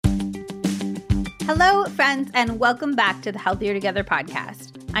Hello, friends, and welcome back to the Healthier Together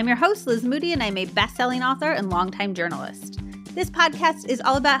podcast. I'm your host, Liz Moody, and I'm a best-selling author and longtime journalist. This podcast is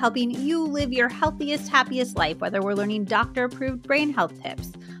all about helping you live your healthiest, happiest life, whether we're learning doctor-approved brain health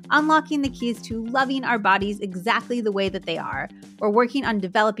tips, unlocking the keys to loving our bodies exactly the way that they are, or working on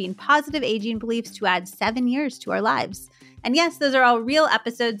developing positive aging beliefs to add 7 years to our lives. And yes, those are all real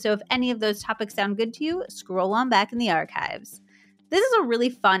episodes, so if any of those topics sound good to you, scroll on back in the archives. This is a really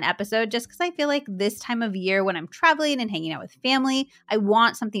fun episode just because I feel like this time of year when I'm traveling and hanging out with family, I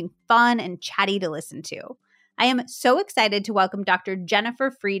want something fun and chatty to listen to. I am so excited to welcome Dr. Jennifer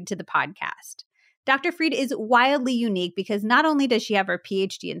Freed to the podcast. Dr. Freed is wildly unique because not only does she have her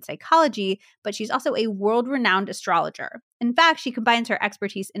PhD in psychology, but she's also a world-renowned astrologer. In fact, she combines her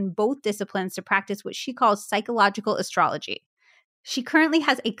expertise in both disciplines to practice what she calls psychological astrology. She currently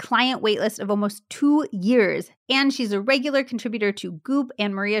has a client waitlist of almost 2 years, and she's a regular contributor to Goop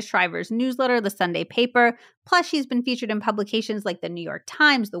and Maria Shriver's newsletter, The Sunday Paper. Plus, she's been featured in publications like the New York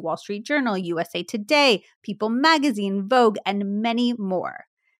Times, the Wall Street Journal, USA Today, People Magazine, Vogue, and many more.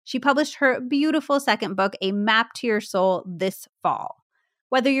 She published her beautiful second book, A Map to Your Soul, this fall.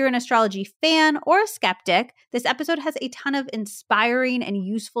 Whether you're an astrology fan or a skeptic, this episode has a ton of inspiring and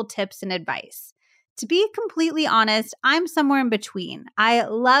useful tips and advice. To be completely honest, I'm somewhere in between. I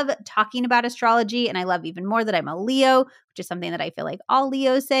love talking about astrology, and I love even more that I'm a Leo, which is something that I feel like all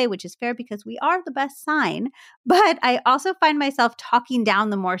Leos say, which is fair because we are the best sign. But I also find myself talking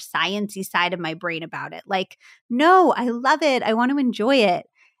down the more sciencey side of my brain about it. Like, no, I love it. I want to enjoy it.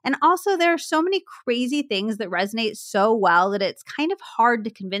 And also, there are so many crazy things that resonate so well that it's kind of hard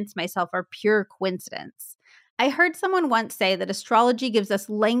to convince myself are pure coincidence. I heard someone once say that astrology gives us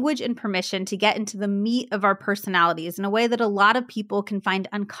language and permission to get into the meat of our personalities in a way that a lot of people can find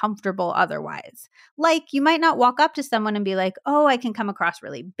uncomfortable otherwise. Like, you might not walk up to someone and be like, oh, I can come across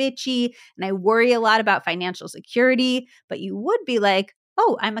really bitchy and I worry a lot about financial security, but you would be like,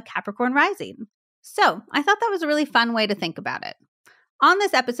 oh, I'm a Capricorn rising. So I thought that was a really fun way to think about it. On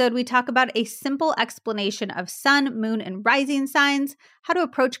this episode, we talk about a simple explanation of sun, moon, and rising signs, how to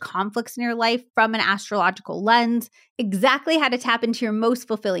approach conflicts in your life from an astrological lens, exactly how to tap into your most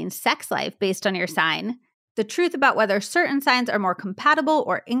fulfilling sex life based on your sign, the truth about whether certain signs are more compatible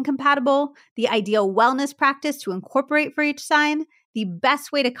or incompatible, the ideal wellness practice to incorporate for each sign, the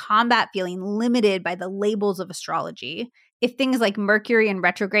best way to combat feeling limited by the labels of astrology, if things like Mercury in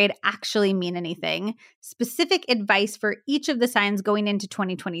retrograde actually mean anything, specific advice for each of the signs going into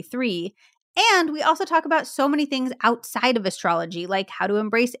 2023, and we also talk about so many things outside of astrology, like how to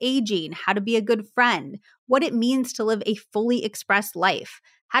embrace aging, how to be a good friend, what it means to live a fully expressed life,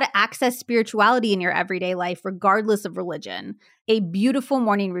 how to access spirituality in your everyday life regardless of religion, a beautiful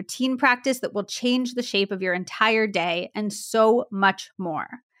morning routine practice that will change the shape of your entire day, and so much more.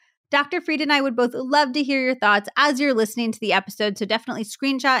 Dr. Freed and I would both love to hear your thoughts as you're listening to the episode, so definitely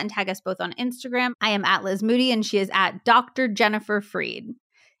screenshot and tag us both on Instagram. I am at Liz Moody and she is at Dr. Jennifer Freed.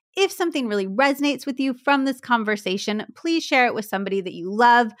 If something really resonates with you from this conversation, please share it with somebody that you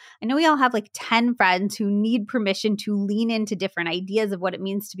love. I know we all have like 10 friends who need permission to lean into different ideas of what it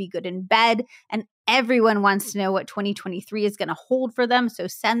means to be good in bed, and everyone wants to know what 2023 is going to hold for them, so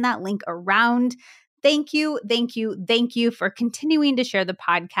send that link around. Thank you for continuing to share the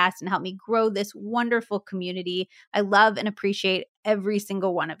podcast and help me grow this wonderful community. I love and appreciate every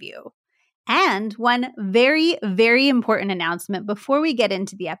single one of you. And one very, very important announcement before we get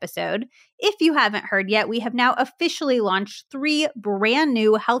into the episode. If you haven't heard yet, we have now officially launched 3 brand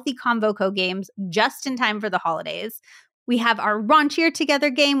new Healthy Convo games just in time for the holidays. We have our Raunchier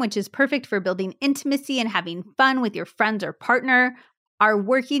Together game, which is perfect for building intimacy and having fun with your friends or partner. Our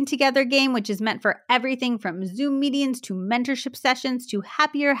Working Together game, which is meant for everything from Zoom meetings to mentorship sessions to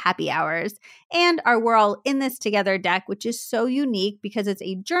happier happy hours. And our We're All In This Together deck, which is so unique because it's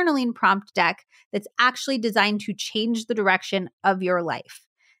a journaling prompt deck that's actually designed to change the direction of your life.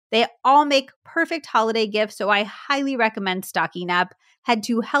 They all make perfect holiday gifts, so I highly recommend stocking up. Head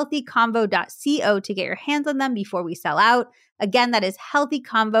to healthyconvo.co to get your hands on them before we sell out. Again, that is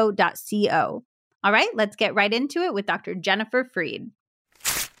healthyconvo.co. All right, let's get right into it with Dr. Jennifer Freed.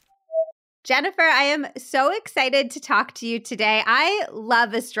 Jennifer, I am so excited to talk to you today. I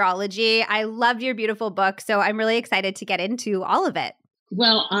love astrology. I loved your beautiful book, so I'm really excited to get into all of it.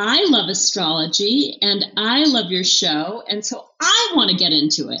 Well, I love astrology and I love your show, and so I want to get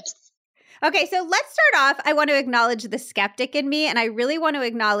into it. Okay, so let's start off. I want to acknowledge the skeptic in me, and I really want to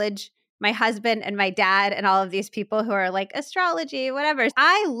acknowledge my husband and my dad and all of these people who are like astrology, whatever.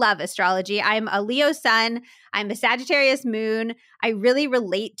 I love astrology. I'm a Leo sun. I'm a Sagittarius moon. I really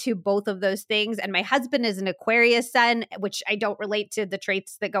relate to both of those things. And my husband is an Aquarius sun, which I don't relate to the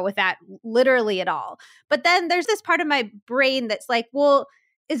traits that go with that literally at all. But then there's this part of my brain that's like, well,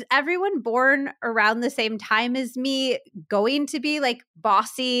 is everyone born around the same time as me going to be like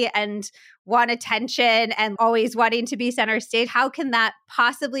bossy and want attention and always wanting to be center stage? How can that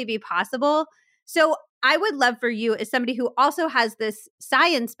possibly be possible? So I would love for you, as somebody who also has this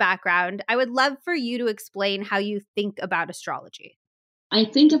science background, I would love for you to explain how you think about astrology. I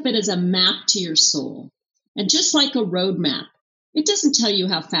think of it as a map to your soul. And just like a road map, it doesn't tell you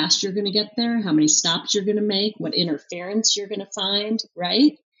how fast you're going to get there, how many stops you're going to make, what interference you're going to find,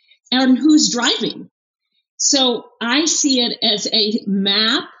 right? And who's driving. So I see it as a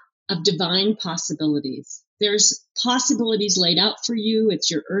map of divine possibilities. There's possibilities laid out for you. It's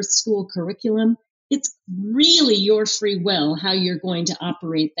your Earth School curriculum. It's really your free will how you're going to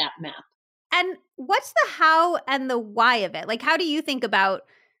operate that map. And what's the how and the why of it? Like, how do you think about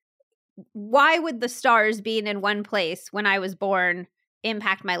why would the stars being in one place when I was born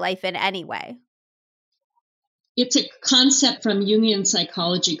impact my life in any way? It's a concept from Jungian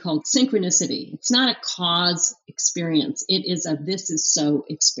psychology called synchronicity. It's not a cause experience. It is a this is so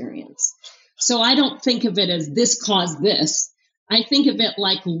experience. So I don't think of it as this caused this. I think of it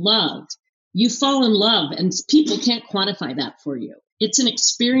like love. You fall in love and people can't quantify that for you. It's an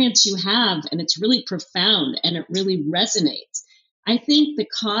experience you have and it's really profound and it really resonates. I think the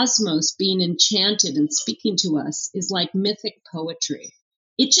cosmos being enchanted and speaking to us is like mythic poetry.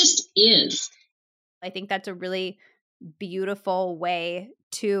 It just is. I think that's a really beautiful way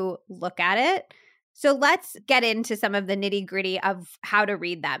to look at it. So let's get into some of the nitty-gritty of how to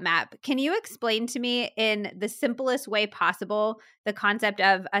read that map. Can you explain to me in the simplest way possible the concept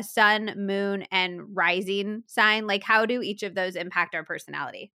of a sun, moon, and rising sign? Like, how do each of those impact our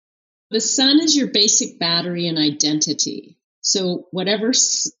personality? The sun is your basic battery and identity. So whatever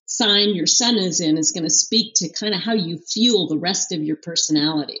sign your sun is in is going to speak to kind of how you fuel the rest of your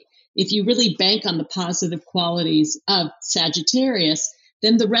personality. If you really bank on the positive qualities of Sagittarius,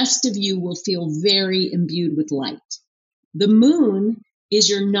 then the rest of you will feel very imbued with light. The moon is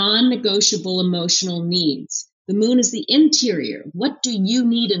your non-negotiable emotional needs. The moon is the interior. What do you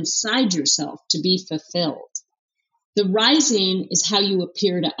need inside yourself to be fulfilled? The rising is how you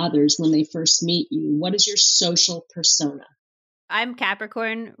appear to others when they first meet you. What is your social persona? I'm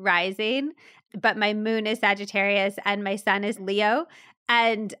Capricorn rising, but my moon is Sagittarius and my sun is Leo.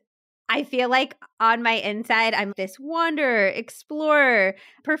 And I feel like on my inside, I'm this wanderer, explorer,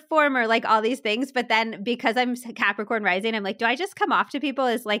 performer, like all these things. But then because I'm Capricorn rising, I'm like, do I just come off to people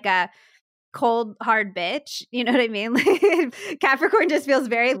as like a cold, hard bitch? You know what I mean? Like, Capricorn just feels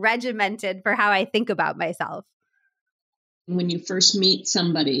very regimented for how I think about myself. When you first meet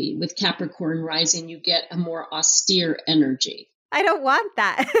somebody with Capricorn rising, you get a more austere energy. I don't want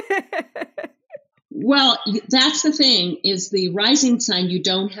that. Well, that's the thing, is the rising sign you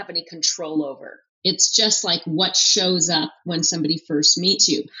don't have any control over. It's just like what shows up when somebody first meets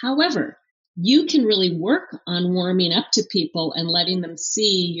you. However, you can really work on warming up to people and letting them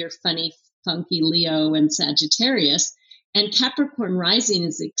see your funny, funky Leo and Sagittarius. And Capricorn rising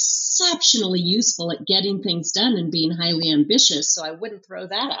is exceptionally useful at getting things done and being highly ambitious. So I wouldn't throw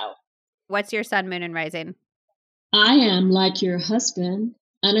that out. What's your sun, moon, and rising? I am, like your husband,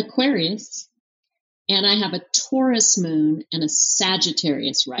 an Aquarius. And I have a Taurus moon and a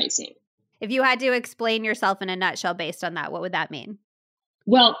Sagittarius rising. If you had to explain yourself in a nutshell based on that, what would that mean?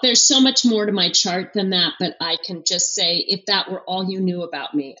 Well, there's so much more to my chart than that, but I can just say if that were all you knew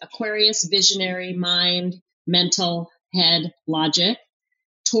about me. Aquarius, visionary, mind, mental, head, logic.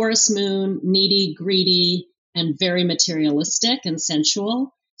 Taurus moon, needy, greedy, and very materialistic and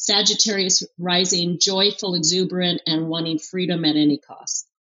sensual. Sagittarius rising, joyful, exuberant, and wanting freedom at any cost.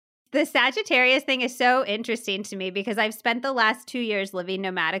 The Sagittarius thing is so interesting to me because I've spent the last 2 years living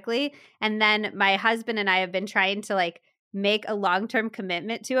nomadically. And then my husband and I have been trying to like make a long-term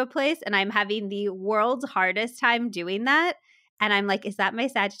commitment to a place. And I'm having the world's hardest time doing that. And I'm like, is that my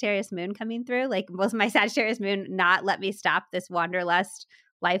Sagittarius moon coming through? Like, will my Sagittarius moon not let me stop this wanderlust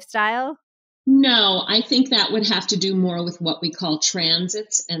lifestyle? No, I think that would have to do more with what we call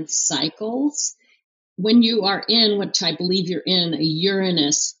transits and cycles. When you are in, which I believe you're in, a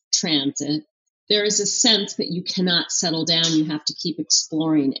Uranus transit, there is a sense that you cannot settle down. You have to keep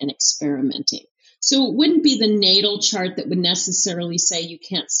exploring and experimenting. So it wouldn't be the natal chart that would necessarily say you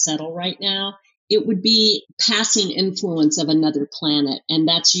can't settle right now. It would be passing influence of another planet. And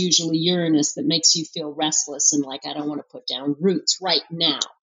that's usually Uranus that makes you feel restless and like, I don't want to put down roots right now.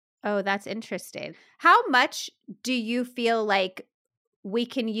 Oh, that's interesting. How much do you feel like we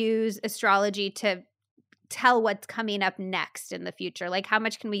can use astrology to tell what's coming up next in the future? Like, how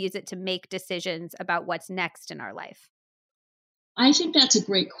much can we use it to make decisions about what's next in our life? I think that's a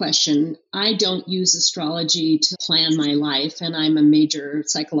great question. I don't use astrology to plan my life, and I'm a major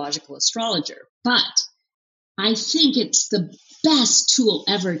psychological astrologer. But I think it's the best tool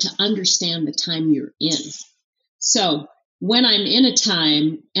ever to understand the time you're in. So when I'm in a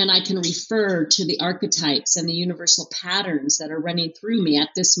time and I can refer to the archetypes and the universal patterns that are running through me at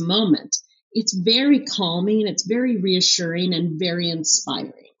this moment, it's very calming, it's very reassuring, and very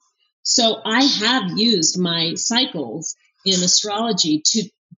inspiring. So I have used my cycles in astrology to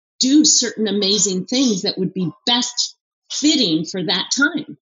do certain amazing things that would be best fitting for that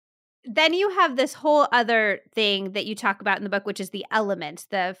time. Then you have this whole other thing that you talk about in the book, which is the elements,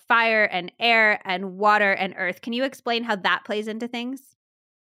 the fire and air and water and earth. Can you explain how that plays into things?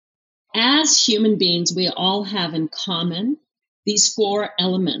 As human beings, we all have in common these four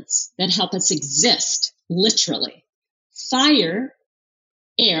elements that help us exist, literally: fire,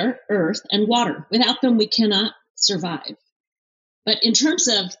 air, earth, and water. Without them, we cannot survive. But in terms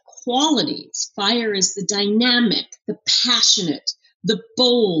of qualities, fire is the dynamic, the passionate, the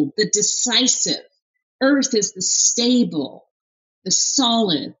bold, the decisive. Earth is the stable, the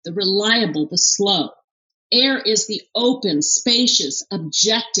solid, the reliable, the slow. Air is the open, spacious,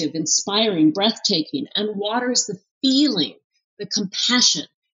 objective, inspiring, breathtaking. And water is the feeling, the compassion,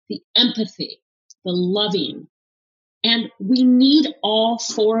 the empathy, the loving. And we need all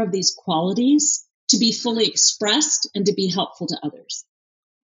four of these qualities to be fully expressed and to be helpful to others.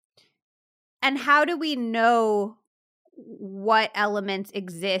 And how do we know what elements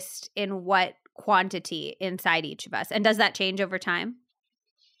exist in what quantity inside each of us? And does that change over time?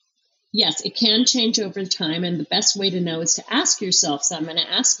 Yes, it can change over time. And the best way to know is to ask yourself. So I'm going to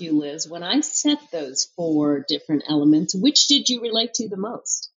ask you, Liz, when I set those four different elements, which did you relate to the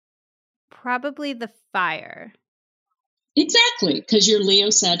most? Probably the fire. Exactly, because you're Leo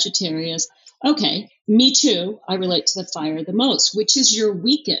Sagittarius. Okay, me too. I relate to the fire the most. Which is your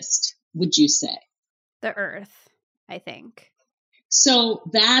weakest, would you say? The earth, I think. So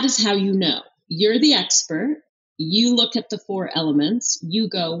that is how you know. You're the expert. You look at the four elements. You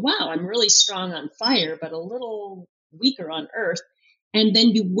go, wow, I'm really strong on fire, but a little weaker on earth. And then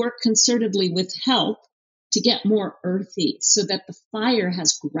you work concertedly with help to get more earthy so that the fire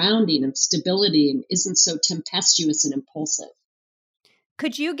has grounding and stability and isn't so tempestuous and impulsive.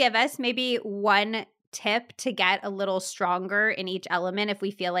 Could you give us maybe one tip to get a little stronger in each element if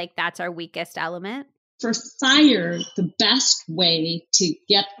we feel like that's our weakest element? For fire, the best way to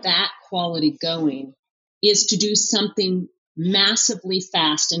get that quality going is to do something massively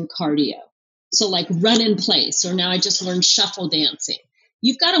fast in cardio. So like run in place, or now I just learned shuffle dancing.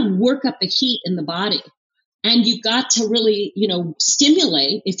 You've got to work up the heat in the body. And you've got to really,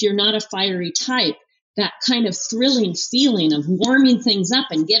 stimulate, if you're not a fiery type, that kind of thrilling feeling of warming things up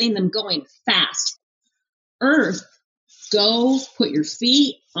and getting them going fast. Earth, go put your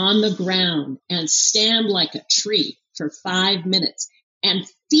feet on the ground and stand like a tree for 5 minutes and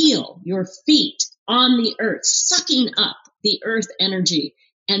feel your feet on the earth, sucking up the earth energy,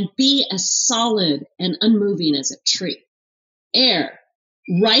 and be as solid and unmoving as a tree. Air,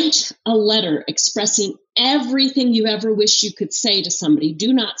 write a letter expressing everything you ever wish you could say to somebody.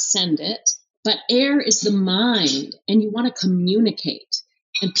 Do not send it. But air is the mind, and you want to communicate.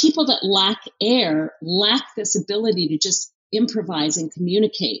 And people that lack air lack this ability to just improvise and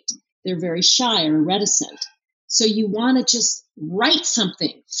communicate. They're very shy or reticent. So you want to just write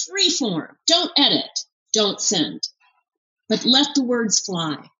something, free form. Don't edit, don't send, but let the words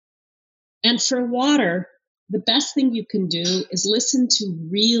fly. And for water, the best thing you can do is listen to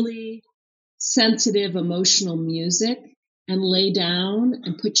really sensitive, emotional music and lay down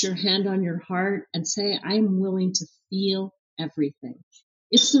and put your hand on your heart and say, I'm willing to feel everything.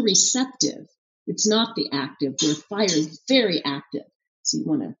 It's the receptive. It's not the active, where fire is very active. So you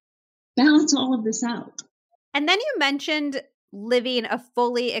want to balance all of this out. And then you mentioned living a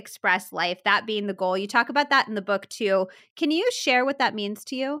fully expressed life, that being the goal. You talk about that in the book too. Can you share what that means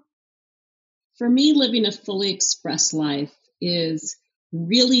to you? For me, living a fully expressed life is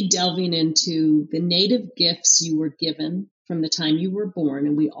really delving into the native gifts you were given from the time you were born,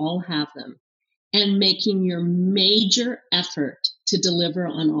 and we all have them, and making your major effort to deliver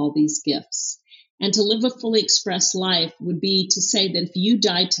on all these gifts. And to live a fully expressed life would be to say that if you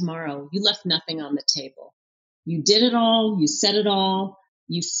died tomorrow, you left nothing on the table. You did it all, you said it all,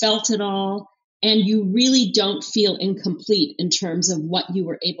 you felt it all, and you really don't feel incomplete in terms of what you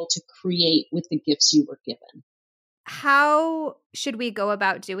were able to create with the gifts you were given. how should we go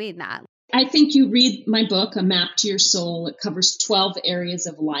about doing that? I think you read my book, A Map to Your Soul. It covers 12 areas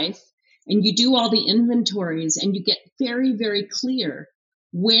of life. And you do all the inventories and you get very, very clear.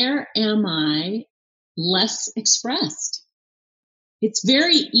 Where am I less expressed? It's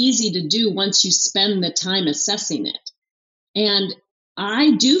very easy to do once you spend the time assessing it. And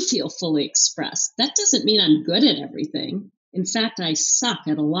I do feel fully expressed. That doesn't mean I'm good at everything. In fact, I suck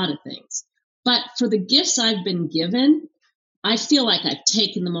at a lot of things. But for the gifts I've been given, I feel like I've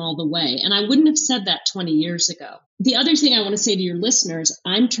taken them all the way. And I wouldn't have said that 20 years ago. The other thing I want to say to your listeners,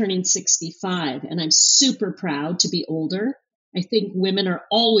 I'm turning 65 and I'm super proud to be older. I think women are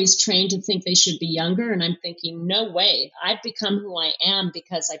always trained to think they should be younger. And I'm thinking, no way. I've become who I am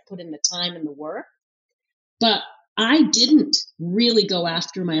because I put in the time and the work. But I didn't really go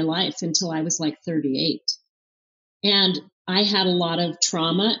after my life until I was like 38. And I had a lot of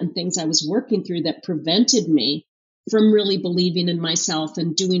trauma and things I was working through that prevented me from really believing in myself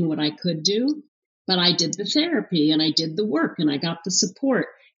and doing what I could do. But I did the therapy and I did the work and I got the support.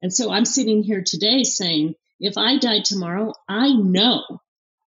 And so I'm sitting here today saying, if I die tomorrow, I know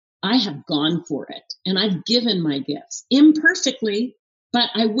I have gone for it and I've given my gifts imperfectly, but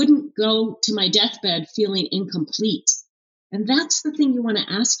I wouldn't go to my deathbed feeling incomplete. And that's the thing you want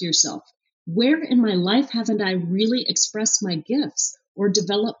to ask yourself. Where in my life haven't I really expressed my gifts or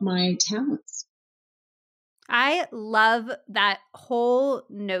developed my talents? I love that whole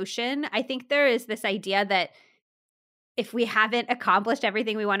notion. I think there is this idea that if we haven't accomplished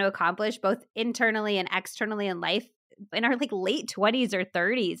everything we want to accomplish, both internally and externally in life, in our like late 20s or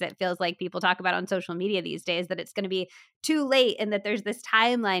 30s, it feels like people talk about on social media these days, that it's going to be too late and that there's this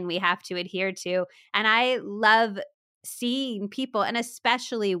timeline we have to adhere to. And I love seeing people, and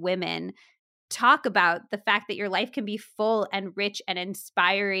especially women, talk about the fact that your life can be full and rich and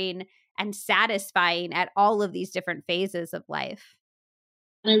inspiring and satisfying at all of these different phases of life.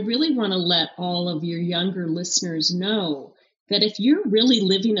 And I really want to let all of your younger listeners know that if you're really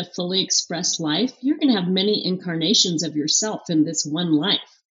living a fully expressed life, you're going to have many incarnations of yourself in this one life.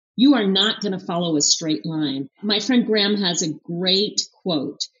 You are not going to follow a straight line. My friend Graham has a great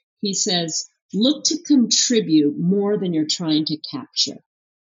quote. He says, look to contribute more than you're trying to capture.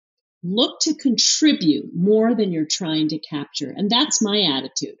 Look to contribute more than you're trying to capture. And that's my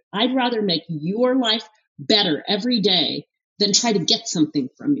attitude. I'd rather make your life better every day than try to get something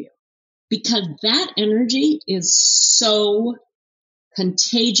from you. Because that energy is so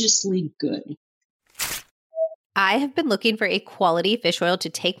contagiously good. I have been looking for a quality fish oil to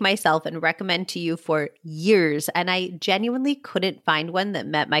take myself and recommend to you for years, and I genuinely couldn't find one that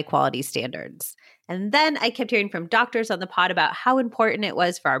met my quality standards. And then I kept hearing from doctors on the pod about how important it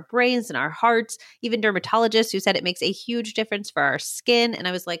was for our brains and our hearts, even dermatologists who said it makes a huge difference for our skin. And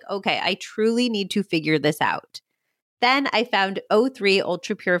I was like, okay, I truly need to figure this out. Then I found O3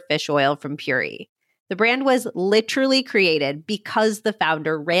 Ultra Pure Fish Oil from Puori. The brand was literally created because the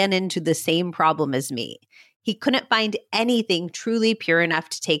founder ran into the same problem as me. He couldn't find anything truly pure enough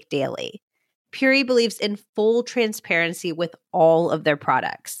to take daily. Puori believes in full transparency with all of their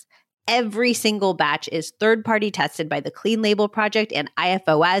products. Every single batch is third-party tested by the Clean Label Project and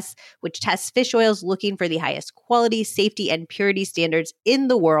IFOS, which tests fish oils looking for the highest quality, safety, and purity standards in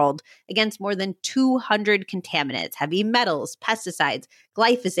the world against more than 200 contaminants, heavy metals, pesticides,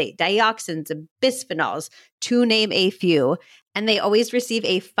 glyphosate, dioxins, and bisphenols, to name a few. And they always receive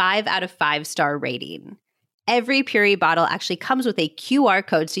a 5 out of 5-star rating. Every Puori bottle actually comes with a QR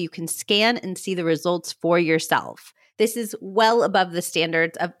code so you can scan and see the results for yourself. This is well above the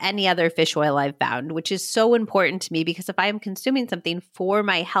standards of any other fish oil I've found, which is so important to me because if I am consuming something for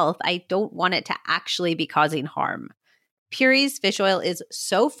my health, I don't want it to actually be causing harm. Puori's fish oil is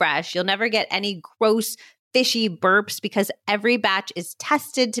so fresh, you'll never get any gross, fishy burps because every batch is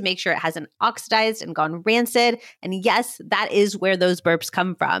tested to make sure it hasn't oxidized and gone rancid. And yes, that is where those burps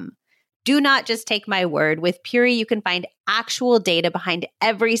come from. Do not just take my word. With Puori, you can find actual data behind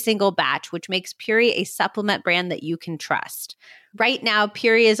every single batch, which makes Puori a supplement brand that you can trust. Right now,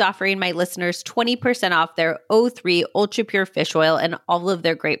 Puori is offering my listeners 20% off their O3 Ultra Pure Fish Oil and all of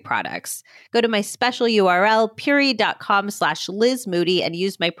their great products. Go to my special URL, puori.com/Liz Moody, and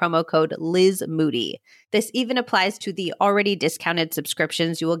use my promo code Liz Moody. This even applies to the already discounted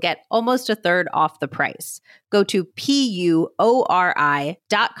subscriptions. You will get almost a third off the price. Go to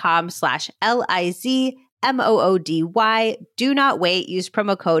puori.com/LIZMOODY. Do not wait. Use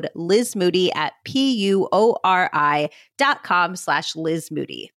promo code Liz Moody at puori.com/Liz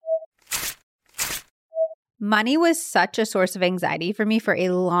Moody. Money was such a source of anxiety for me for a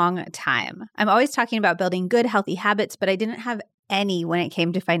long time. I'm always talking about building good, healthy habits, but I didn't have any when it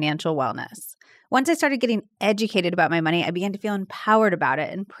came to financial wellness. Once I started getting educated about my money, I began to feel empowered about it.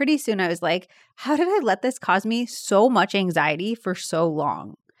 And pretty soon I was like, how did I let this cause me so much anxiety for so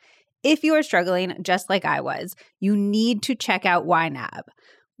long? If you are struggling just like I was, you need to check out YNAB.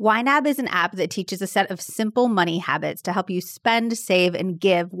 YNAB is an app that teaches a set of simple money habits to help you spend, save, and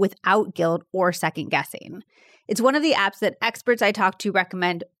give without guilt or second guessing. It's one of the apps that experts I talk to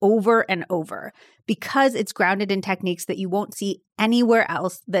recommend over and over because it's grounded in techniques that you won't see anywhere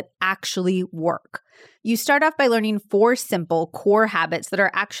else that actually work. You start off by learning 4 simple core habits that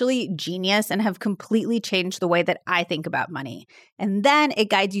are actually genius and have completely changed the way that I think about money. And then it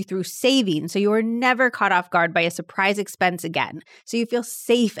guides you through saving so you are never caught off guard by a surprise expense again, so you feel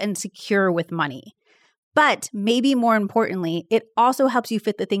safe and secure with money. But maybe more importantly, it also helps you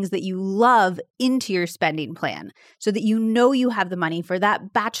fit the things that you love into your spending plan so that you know you have the money for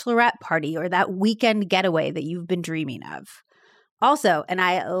that bachelorette party or that weekend getaway that you've been dreaming of. Also, and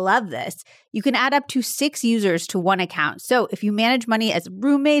I love this, you can add up to 6 users to one account. So if you manage money as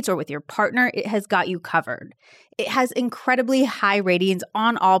roommates or with your partner, it has got you covered. It has incredibly high ratings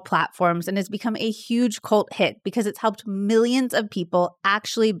on all platforms and has become a huge cult hit because it's helped millions of people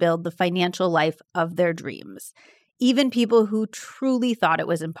actually build the financial life of their dreams, even people who truly thought it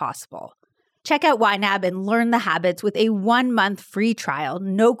was impossible. Check out YNAB and learn the habits with a 1-month free trial,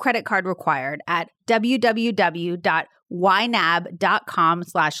 no credit card required, at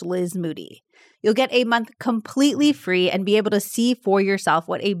www.ynab.com/LizMoody. You'll get a month completely free and be able to see for yourself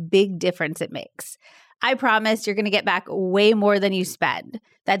what a big difference it makes. I promise you're going to get back way more than you spend.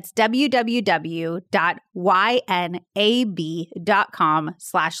 That's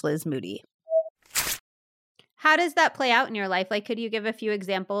www.ynab.com/LizMoody. How does that play out in your life? Like, could you give a few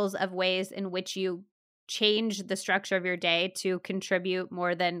examples of ways in which you change the structure of your day to contribute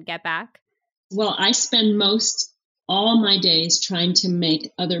more than get back? Well, I spend most all my days trying to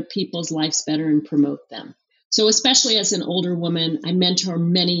make other people's lives better and promote them. So especially as an older woman, I mentor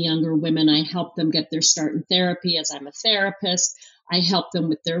many younger women. I help them get their start in therapy as I'm a therapist. I help them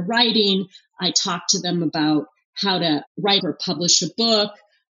with their writing. I talk to them about how to write or publish a book.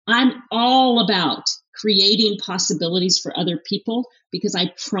 I'm all about creating possibilities for other people because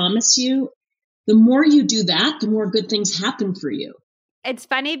I promise you, the more you do that, the more good things happen for you. It's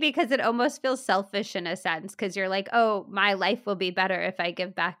funny because it almost feels selfish in a sense because you're like, oh, my life will be better if I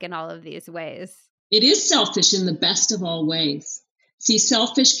give back in all of these ways. It is selfish in the best of all ways. See,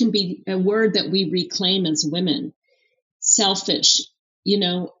 selfish can be a word that we reclaim as women. Selfish,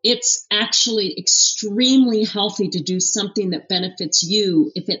 it's actually extremely healthy to do something that benefits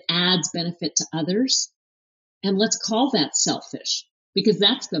you if it adds benefit to others. And let's call that selfish because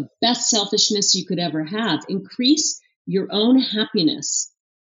that's the best selfishness you could ever have. Increase your own happiness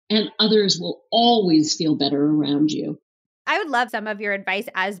and others will always feel better around you. I would love some of your advice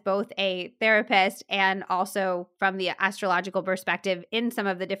as both a therapist and also from the astrological perspective in some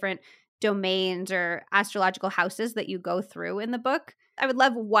of the different domains or astrological houses that you go through in the book. I would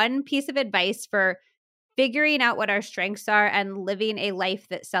love one piece of advice for figuring out what our strengths are and living a life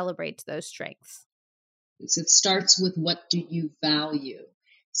that celebrates those strengths. It starts with what do you value?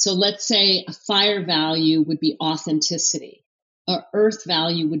 So let's say a fire value would be authenticity. An earth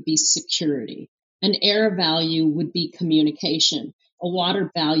value would be security. An air value would be communication. A water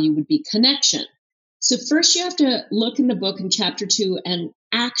value would be connection. So first you have to look in the book in chapter 2 and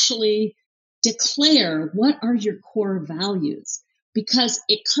actually declare what are your core values, because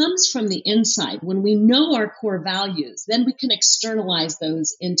it comes from the inside. When we know our core values, then we can externalize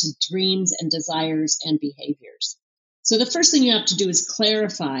those into dreams and desires and behaviors. So the first thing you have to do is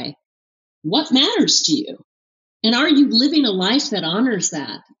clarify what matters to you. And are you living a life that honors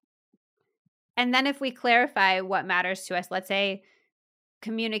that? And then if we clarify what matters to us, let's say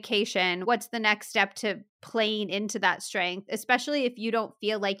communication, what's the next step to playing into that strength, especially if you don't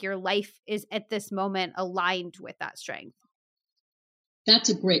feel like your life is at this moment aligned with that strength? That's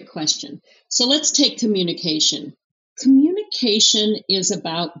a great question. So let's take communication. Communication is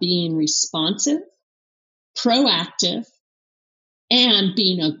about being responsive, proactive, and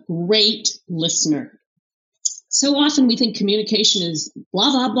being a great listener. So often we think communication is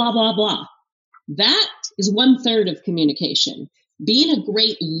blah, blah, blah, blah, blah. That is 1/3 of communication. Being a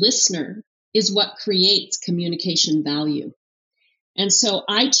great listener is what creates communication value. And so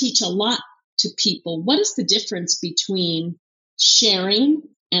I teach a lot to people. What is the difference between sharing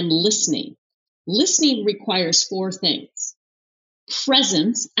and listening? Listening requires 4 things: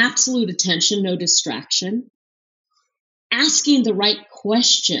 presence, absolute attention, no distraction; asking the right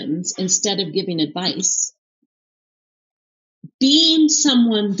questions instead of giving advice; being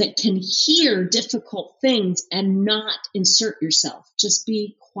someone that can hear difficult things and not insert yourself. Just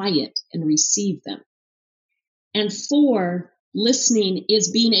be quiet and receive them. And 4, listening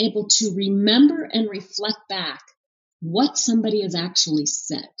is being able to remember and reflect back what somebody has actually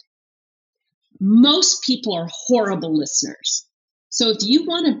said. Most people are horrible listeners. So if you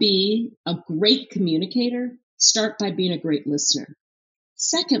want to be a great communicator, start by being a great listener.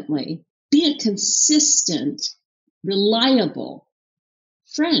 Secondly, be a consistent, reliable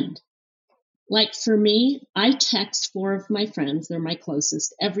friend. Like for me, I text 4 of my friends, they're my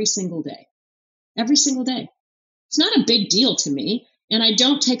closest, every single day. Every single day. It's not a big deal to me, and I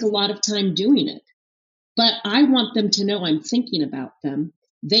don't take a lot of time doing it. But I want them to know I'm thinking about them.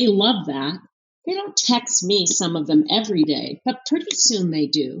 They love that. They don't text me, some of them, every day, but pretty soon they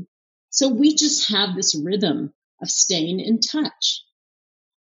do. So we just have this rhythm of staying in touch.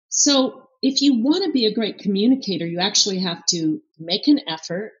 So if you want to be a great communicator, you actually have to make an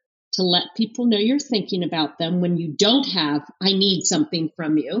effort to let people know you're thinking about them when you don't have, I need something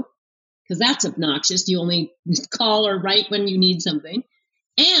from you, because that's obnoxious. You only call or write when you need something.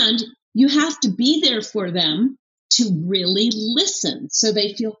 And you have to be there for them to really listen so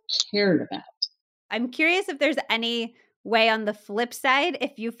they feel cared about. I'm curious if there's any way on the flip side,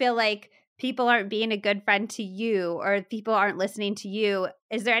 if you feel like people aren't being a good friend to you or if people aren't listening to you,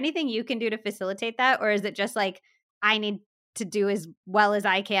 is there anything you can do to facilitate that? Or is it just like, I need to do as well as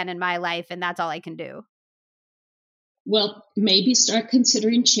I can in my life and that's all I can do? Well, maybe start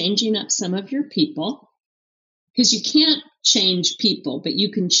considering changing up some of your people, because you can't change people, but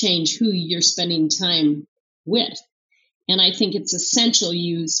you can change who you're spending time with. And I think it's essential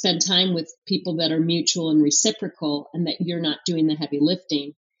you spend time with people that are mutual and reciprocal and that you're not doing the heavy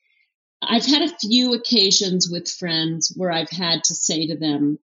lifting. I've had a few occasions with friends where I've had to say to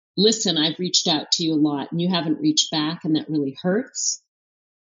them, listen, I've reached out to you a lot and you haven't reached back, and that really hurts.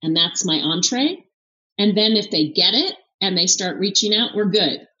 And that's my entree. And then if they get it and they start reaching out, we're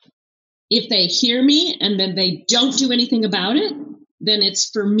good. If they hear me and then they don't do anything about it, then it's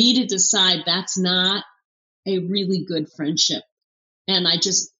for me to decide that's not a really good friendship. And I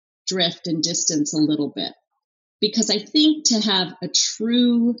just drift and distance a little bit. Because I think to have a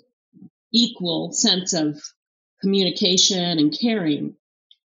true equal sense of communication and caring,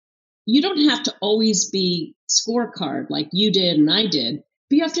 you don't have to always be scorecard like you did and I did,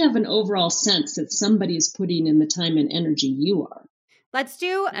 but you have to have an overall sense that somebody is putting in the time and energy you are. Let's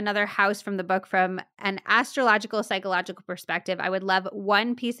do another house from the book from an astrological, psychological perspective. I would love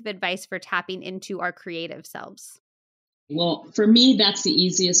one piece of advice for tapping into our creative selves. Well, for me, that's the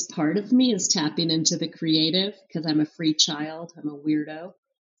easiest part of me is tapping into the creative because I'm a free child. I'm a weirdo.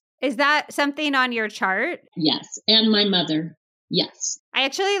 Is that something on your chart? Yes. And my mother. Yes. I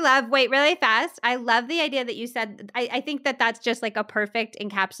actually love, wait, really fast. I love the idea that you said, I think that that's just like a perfect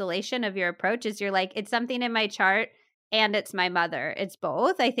encapsulation of your approach is you're like, it's something in my chart and it's my mother. It's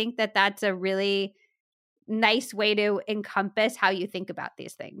both. I think that that's a really nice way to encompass how you think about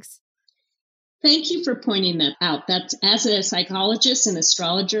these things. Thank you for pointing that out. That's, as a psychologist and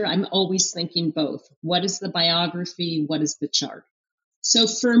astrologer, I'm always thinking both. What is the biography? What is the chart? So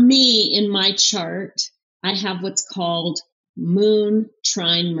for me, in my chart, I have what's called Moon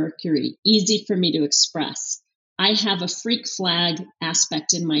trine Mercury. Easy for me to express. I have a freak flag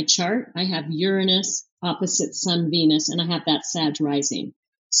aspect in my chart. I have Uranus opposite Sun, Venus, and I have that Sag rising.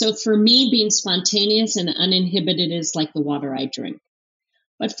 So for me, being spontaneous and uninhibited is like the water I drink.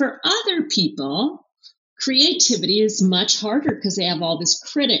 But for other people, creativity is much harder because they have all this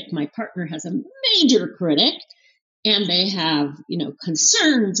critic. My partner has a major critic, and they have,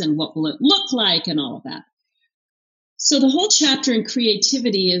 concerns and what will it look like and all of that. So the whole chapter in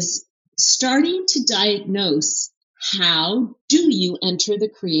creativity is starting to diagnose how do you enter the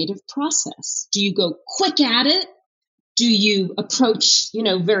creative process? Do you go quick at it? Do you approach,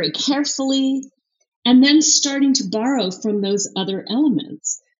 very carefully? And then starting to borrow from those other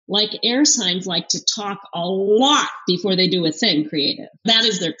elements. Like air signs like to talk a lot before they do a thing creative. That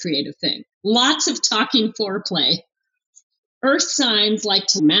is their creative thing. Lots of talking foreplay. Earth signs like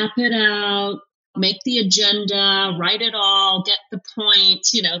to map it out, make the agenda, write it all, get the point.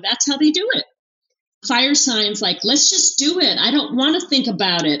 That's how they do it. Fire signs like, let's just do it. I don't want to think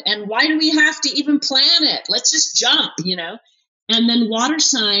about it. And why do we have to even plan it? Let's just jump, And then water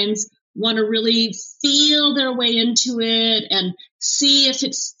signs want to really feel their way into it and see if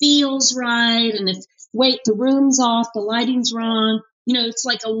it feels right. And if, wait, the room's off, the lighting's wrong. It's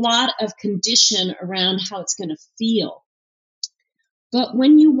like a lot of condition around how it's going to feel. But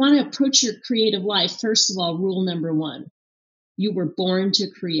when you want to approach your creative life, first of all, rule number 1, you were born to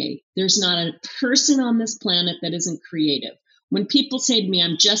create. There's not a person on this planet that isn't creative. When people say to me,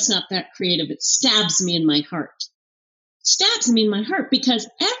 I'm just not that creative, it stabs me in my heart. stabs me in my heart because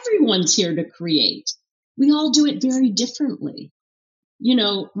everyone's here to create. We all do it very differently. You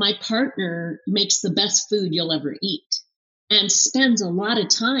know, my partner makes the best food you'll ever eat and spends a lot of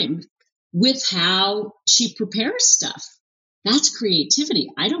time with how she prepares stuff. That's creativity.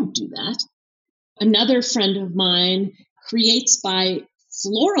 I don't do that. Another friend of mine creates by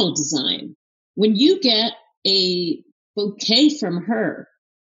floral design. When you get a bouquet from her,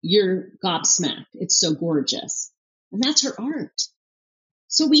 you're gobsmacked. It's so gorgeous. And that's her art.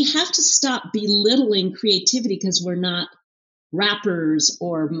 So we have to stop belittling creativity because we're not rappers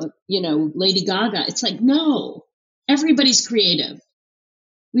or, Lady Gaga. It's like, no, everybody's creative.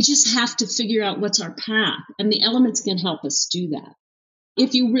 We just have to figure out what's our path, and the elements can help us do that.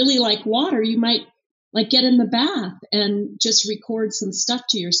 If you really like water, you might get in the bath and just record some stuff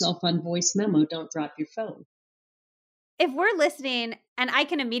to yourself on voice memo. Don't drop your phone. If we're listening, and I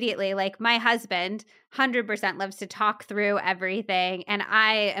can immediately, my husband 100% loves to talk through everything. And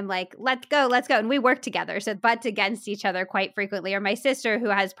I am like, let's go. And we work together. So butts against each other quite frequently. Or my sister, who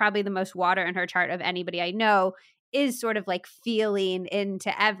has probably the most water in her chart of anybody I know, is sort of feeling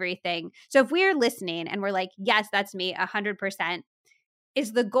into everything. So if we're listening and we're like, yes, that's me 100%,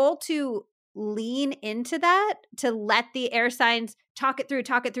 is the goal to lean into that, to let the air signs talk it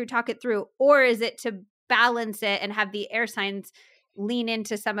through, or is it to balance it and have the air signs lean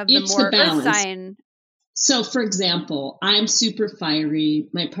into some of the more earth sign? So for example, I'm super fiery.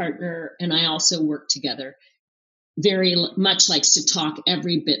 My partner and I also work together. Very much likes to talk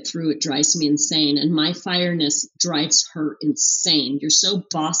every bit through. It drives me insane. And my fireness drives her insane. You're so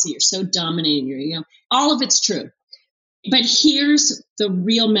bossy. You're so dominating. All of it's true. But here's the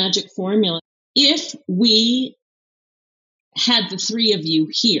real magic formula. If we had the three of you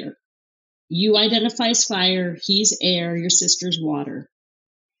here, you identify as fire, he's air, your sister's water.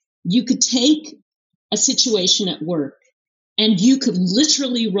 You could take a situation at work and you could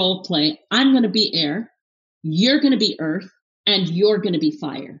literally role play. I'm going to be air, you're going to be earth, and you're going to be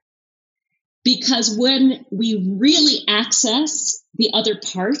fire. Because when we really access the other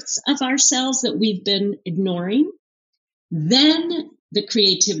parts of ourselves that we've been ignoring, then the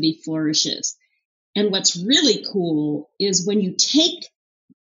creativity flourishes. And what's really cool is when you take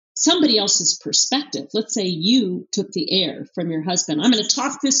somebody else's perspective. Let's say you took the air from your husband. I'm going to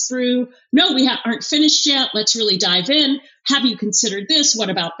talk this through. No, we aren't finished yet. Let's really dive in. Have you considered this?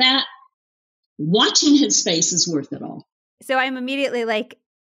 What about that? Watching his face is worth it all. So I'm immediately like,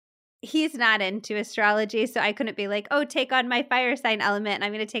 he's not into astrology, so I couldn't be like, oh, take on my fire sign element, and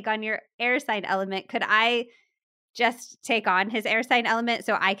I'm going to take on your air sign element. Could I just take on his air sign element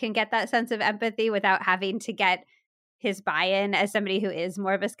so I can get that sense of empathy without having to get his buy-in as somebody who is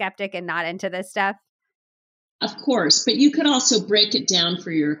more of a skeptic and not into this stuff? Of course, but you could also break it down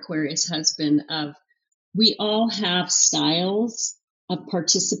for your Aquarius husband of, we all have styles of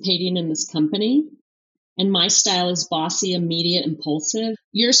participating in this company. And my style is bossy, immediate, impulsive.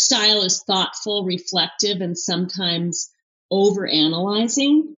 Your style is thoughtful, reflective, and sometimes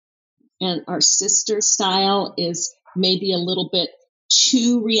overanalyzing. And our sister's style is maybe a little bit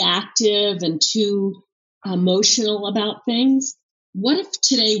too reactive and too emotional about things. What if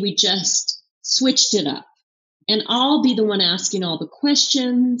today we just switched it up and I'll be the one asking all the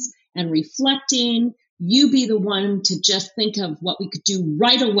questions and reflecting? You be the one to just think of what we could do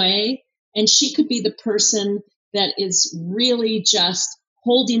right away. And she could be the person that is really just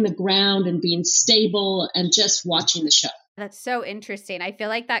holding the ground and being stable and just watching the show. That's so interesting. I feel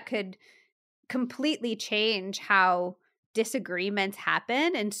like that could completely change how disagreements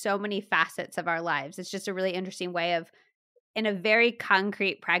happen in so many facets of our lives. It's just a really interesting way of, in a very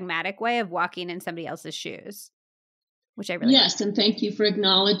concrete, pragmatic way of walking in somebody else's shoes, which I really like. like. And thank you for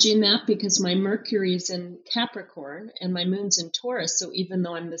acknowledging that, because my Mercury is in Capricorn and my moon's in Taurus. So even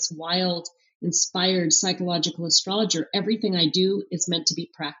though I'm this wild, inspired psychological astrologer, everything I do is meant to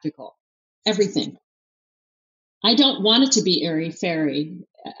be practical. Everything. I don't want it to be airy-fairy.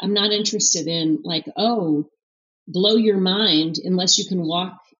 I'm not interested in blow your mind unless you can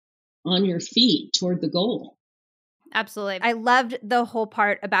walk on your feet toward the goal. Absolutely. I loved the whole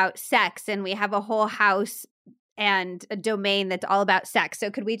part about sex, and we have a whole house and a domain that's all about sex.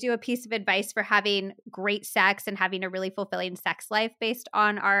 So could we do a piece of advice for having great sex and having a really fulfilling sex life based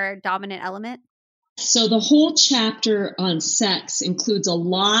on our dominant element? So the whole chapter on sex includes a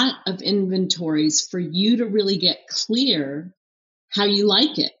lot of inventories for you to really get clear how you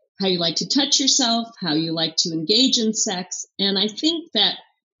like it, how you like to touch yourself, how you like to engage in sex. And I think that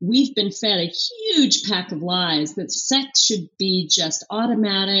we've been fed a huge pack of lies that sex should be just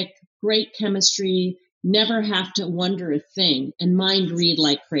automatic, great chemistry, never have to wonder a thing, and mind read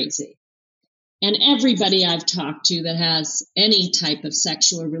like crazy. And everybody I've talked to that has any type of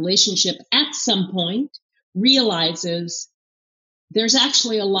sexual relationship at some point realizes there's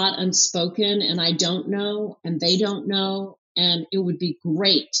actually a lot unspoken, and I don't know, and they don't know. And it would be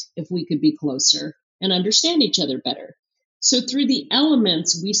great if we could be closer and understand each other better. So through the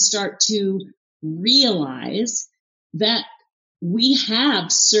elements, we start to realize that we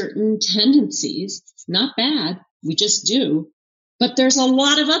have certain tendencies, not bad, we just do, but there's a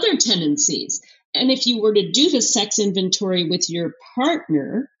lot of other tendencies. And if you were to do the sex inventory with your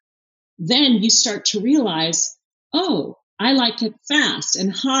partner, then you start to realize, oh, I like it fast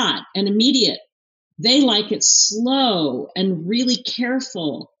and hot and immediate. They like it slow and really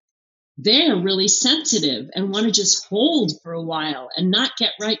careful. They're really sensitive and want to just hold for a while and not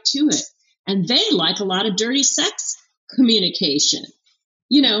get right to it. And they like a lot of dirty sex communication.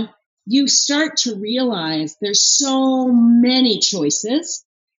 You know, you start to realize there's so many choices.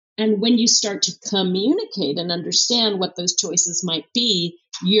 And when you start to communicate and understand what those choices might be,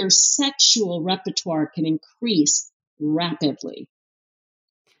 your sexual repertoire can increase rapidly.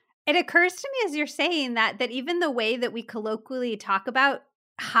 It occurs to me as you're saying that even the way that we colloquially talk about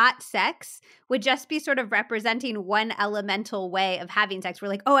hot sex would just be sort of representing one elemental way of having sex. We're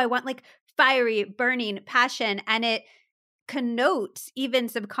like, oh, I want like fiery, burning passion. And it connotes even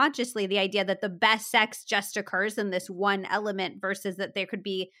subconsciously the idea that the best sex just occurs in this one element versus that there could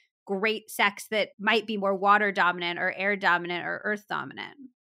be great sex that might be more water dominant or air dominant or earth dominant.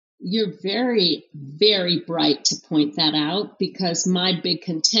 You're very, very bright to point that out, because my big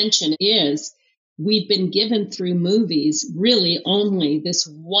contention is we've been given through movies really only this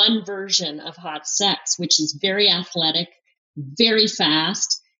one version of hot sex, which is very athletic, very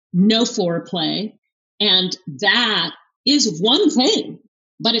fast, no foreplay. And that is one thing,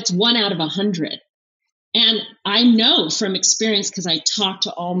 but it's 1 out of 100. And I know from experience, because I talk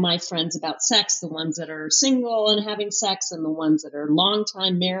to all my friends about sex, the ones that are single and having sex and the ones that are long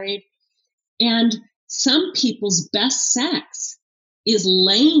time married. And some people's best sex is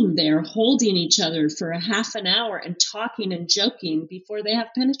laying there holding each other for a half an hour and talking and joking before they have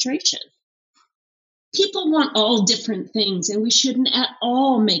penetration. People want all different things, and we shouldn't at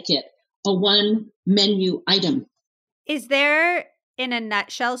all make it a one menu item. Is there, in a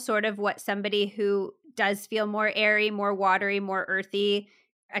nutshell, sort of what somebody who does feel more airy, more watery, more earthy,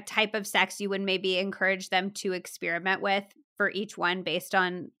 a type of sex you would maybe encourage them to experiment with for each one based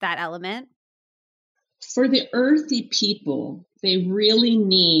on that element? For the earthy people, they really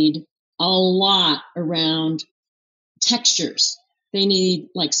need a lot around textures. They need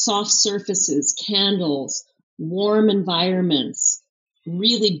like soft surfaces, candles, warm environments,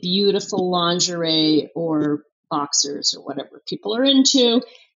 really beautiful lingerie or boxers or whatever people are into.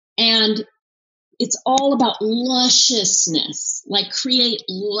 And it's all about lusciousness, like create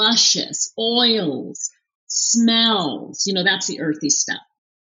luscious oils, smells. You know, that's the earthy stuff.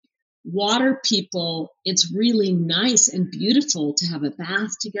 Water people, it's really nice and beautiful to have a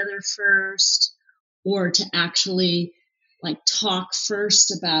bath together first, or to actually like talk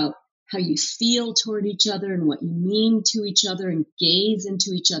first about how you feel toward each other and what you mean to each other and gaze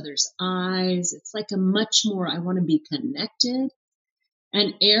into each other's eyes. It's like a much more, I want to be connected.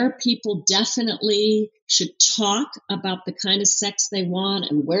 And air people definitely should talk about the kind of sex they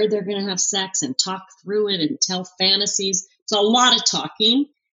want and where they're going to have sex and talk through it and tell fantasies. It's a lot of talking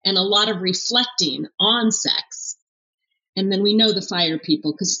and a lot of reflecting on sex. And then we know the fire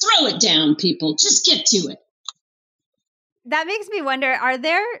people, because throw it down, people. Just get to it. That makes me wonder, are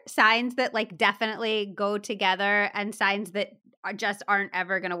there signs that like definitely go together and signs that just aren't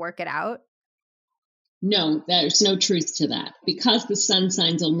ever going to work it out? No, there's no truth to that. Because the sun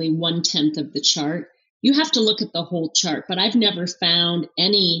sign's only 1/10 of the chart, you have to look at the whole chart. But I've never found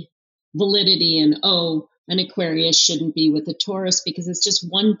any validity in, an Aquarius shouldn't be with a Taurus, because it's just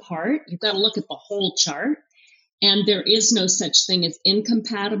one part. You've got to look at the whole chart. And there is no such thing as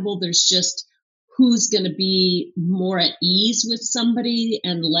incompatible. There's just who's going to be more at ease with somebody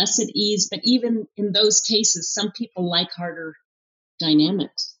and less at ease. But even in those cases, some people like harder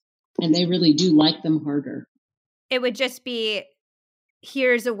dynamics. And they really do like them harder. It would just be,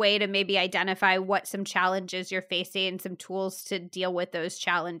 here's a way to maybe identify what some challenges you're facing, some tools to deal with those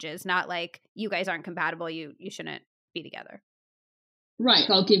challenges, not like you guys aren't compatible, you shouldn't be together. Right.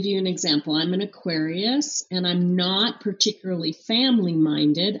 I'll give you an example. I'm an Aquarius, and I'm not particularly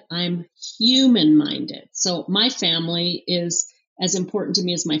family-minded. I'm human-minded. So my family is as important to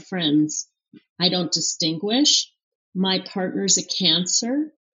me as my friends. I don't distinguish. My partner's a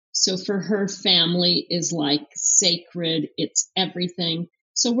Cancer. So for her, family is like sacred. It's everything.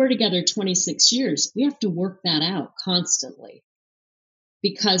 So we're together 26 years. We have to work that out constantly.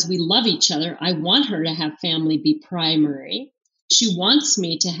 because we love each other. I want her to have family be primary. She wants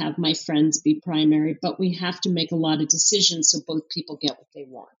me to have my friends be primary, but we have to make a lot of decisions so both people get what they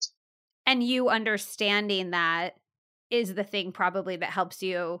want. And you understanding that is the thing probably that helps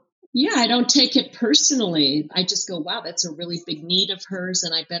you. Yeah, I don't take it personally. I just go, wow, that's a really big need of hers,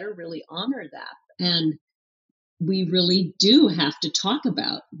 and I better really honor that. And we really do have to talk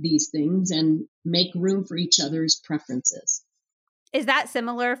about these things and make room for each other's preferences. Is that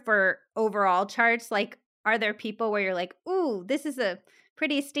similar for overall charts? Like, are there people where you're like, ooh, this is a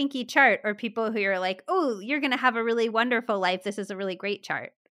pretty stinky chart, or people who you're like, oh, you're going to have a really wonderful life. This is a really great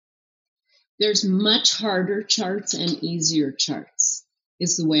chart. There's much harder charts and easier charts,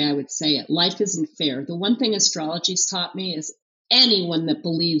 is the way I would say it. Life isn't fair. The one thing astrology's taught me is anyone that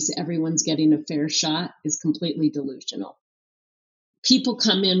believes everyone's getting a fair shot is completely delusional. People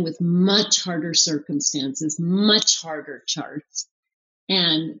come in with much harder circumstances, much harder charts,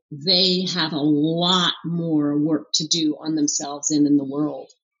 and they have a lot more work to do on themselves and in the world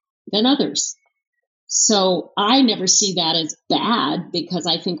than others. So I never see that as bad because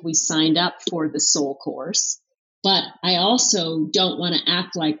I think we signed up for the soul course. But I also don't want to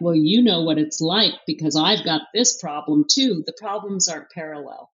act like, well, you know what it's like because I've got this problem too. The problems aren't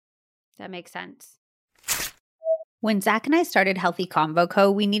parallel. That makes sense. When Zach and I started Healthy Convo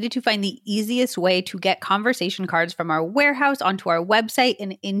Co., we needed to find the easiest way to get conversation cards from our warehouse onto our website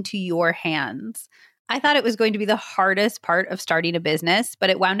and into your hands. I thought it was going to be the hardest part of starting a business, but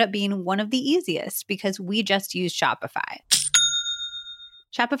it wound up being one of the easiest because we just use Shopify.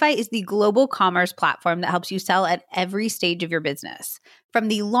 Shopify is the global commerce platform that helps you sell at every stage of your business. From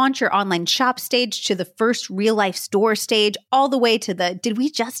the launch your online shop stage to the first real-life store stage, all the way to the did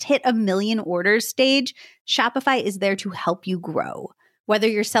we just hit 1 million orders stage, Shopify is there to help you grow. Whether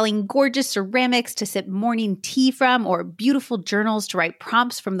you're selling gorgeous ceramics to sip morning tea from or beautiful journals to write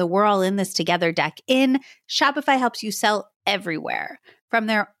prompts from the We're All In This Together deck in, Shopify helps you sell everywhere. From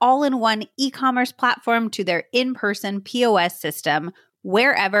their all-in-one e-commerce platform to their in-person POS system,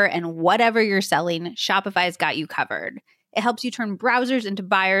 wherever and whatever you're selling, Shopify's got you covered. It helps you turn browsers into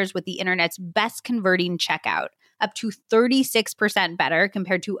buyers with the internet's best converting checkout, up to 36% better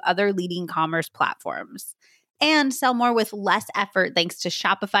compared to other leading commerce platforms. And sell more with less effort thanks to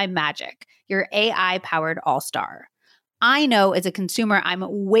Shopify Magic, your AI-powered all-star. I know as a consumer, I'm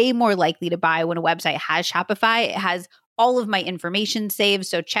way more likely to buy when a website has Shopify. It has all of my information saved,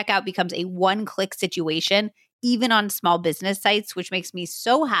 so checkout becomes a one-click situation, even on small business sites, which makes me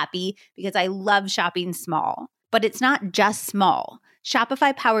so happy because I love shopping small. But it's not just small.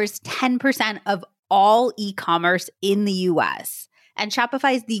 Shopify powers 10% of all e-commerce in the US. And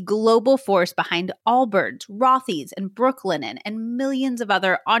Shopify is the global force behind Allbirds, Rothy's, and Brooklinen, and millions of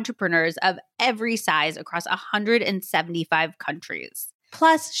other entrepreneurs of every size across 175 countries.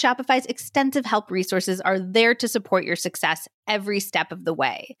 Plus, Shopify's extensive help resources are there to support your success every step of the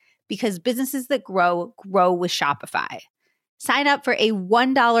way. Because businesses that grow, grow with Shopify. Sign up for a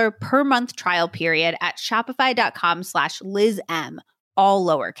 $1 per month trial period at shopify.com/LizM, all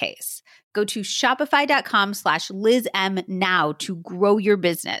lowercase. Go to shopify.com/LizM now to grow your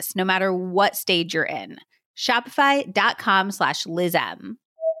business, no matter what stage you're in. Shopify.com/LizM.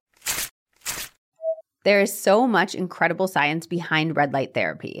 There is so much incredible science behind red light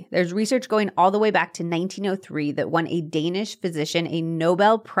therapy. There's research going all the way back to 1903 that won a Danish physician a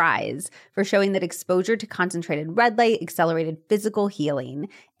Nobel Prize for showing that exposure to concentrated red light accelerated physical healing.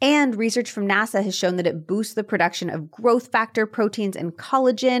 And research from NASA has shown that it boosts the production of growth factor proteins and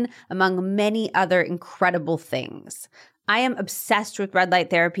collagen, among many other incredible things. I am obsessed with red light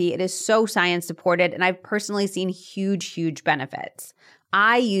therapy. It is so science supported, and I've personally seen huge benefits.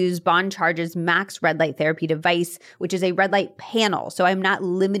 I use Bond Charge's Max Red Light Therapy device, which is a red light panel, so I'm not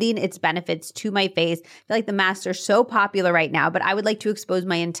limiting its benefits to my face. I feel like the masks are so popular right now, but I would like to expose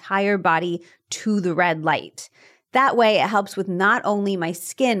my entire body to the red light. That way, it helps with not only my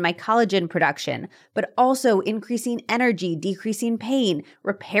skin, my collagen production, but also increasing energy, decreasing pain,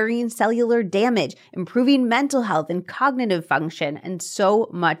 repairing cellular damage, improving mental health and cognitive function, and so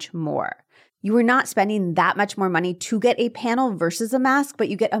much more. You are not spending that much more money to get a panel versus a mask, but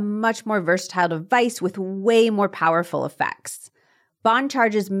you get a much more versatile device with way more powerful effects. Bond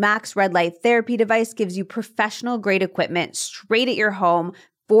Charge's Max Red Light Therapy device gives you professional-grade equipment straight at your home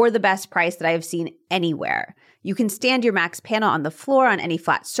for the best price that I have seen anywhere. You can stand your Max panel on the floor on any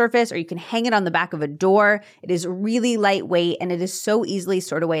flat surface, or you can hang it on the back of a door. It is really lightweight, and it is so easily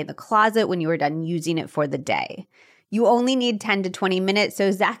stored away in the closet when you are done using it for the day. You only need 10 to 20 minutes, so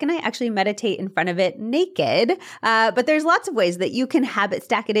Zach and I actually meditate in front of it naked, but there's lots of ways that you can habit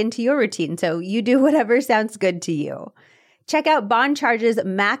stack it into your routine, so you do whatever sounds good to you. Check out BondCharge's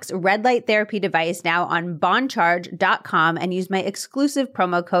Max Red Light Therapy device now on bondcharge.com and use my exclusive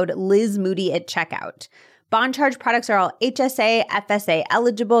promo code LizMoody at checkout. BondCharge products are all HSA, FSA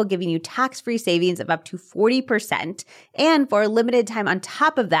eligible, giving you tax-free savings of up to 40%. And for a limited time on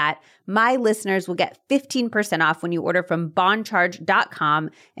top of that, my listeners will get 15% off when you order from bondcharge.com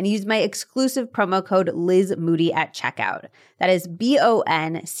and use my exclusive promo code LizMoody at checkout. That is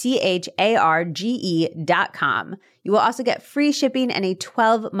BONCHARGE.com. You will also get free shipping and a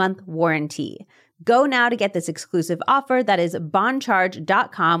 12-month warranty. Go now to get this exclusive offer. That is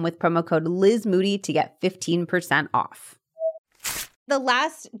bondcharge.com with promo code LizMoody to get 15% off. The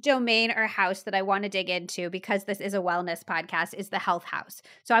last domain or house that I want to dig into, because this is a wellness podcast, is the health house.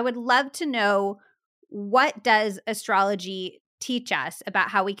 So I would love to know, what does astrology teach us about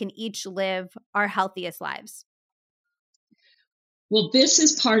how we can each live our healthiest lives? Well, this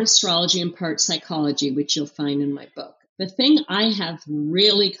is part astrology and part psychology, which you'll find in my book. The thing I have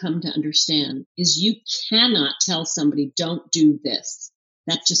really come to understand is you cannot tell somebody, don't do this.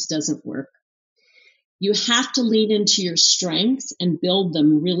 That just doesn't work. You have to lean into your strengths and build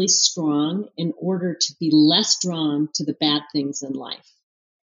them really strong in order to be less drawn to the bad things in life.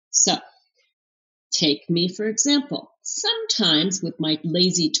 So, take me, for example. Sometimes with my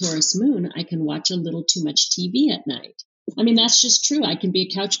lazy Taurus moon, I can watch a little too much TV at night. I mean, that's just true. I can be a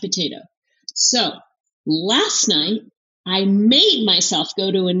couch potato. So, last night, I made myself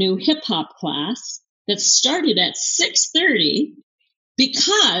go to a new hip hop class that started at 6:30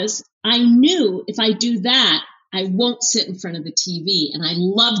 because I knew if I do that, I won't sit in front of the TV, and I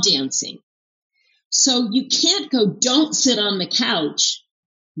love dancing. So you can't go, don't sit on the couch.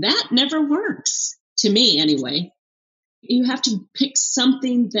 That never works, to me anyway. You have to pick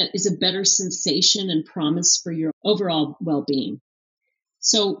something that is a better sensation and promise for your overall well-being.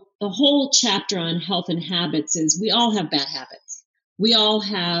 So the whole chapter on health and habits is we all have bad habits. We all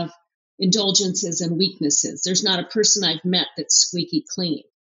have indulgences and weaknesses. There's not a person I've met that's squeaky clean.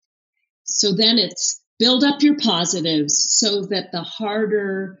 So then it's build up your positives so that the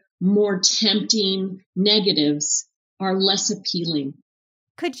harder, more tempting negatives are less appealing.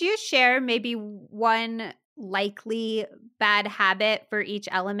 Could you share maybe one likely bad habit for each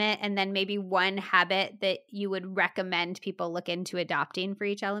element, and then maybe one habit that you would recommend people look into adopting for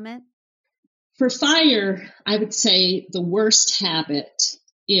each element? For fire, I would say the worst habit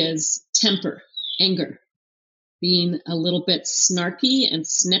is temper, anger, being a little bit snarky and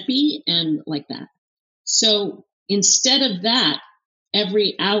snippy and like that. So instead of that,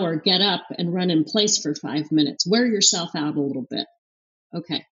 every hour, get up and run in place for 5 minutes. Wear yourself out a little bit.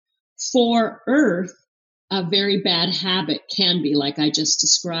 Okay. For earth, a very bad habit can be, like I just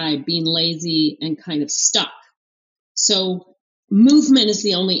described, being lazy and kind of stuck. So movement is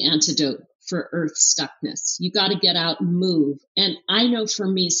the only antidote for earth stuckness. You got to get out and move. And I know for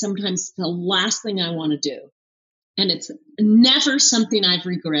me, sometimes the last thing I want to do, and it's never something I've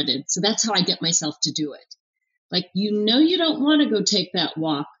regretted. So that's how I get myself to do it. Like, you know, you don't want to go take that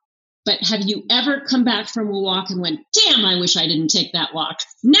walk, but have you ever come back from a walk and went, damn, I wish I didn't take that walk?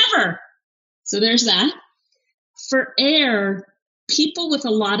 Never. So there's that. For air, people with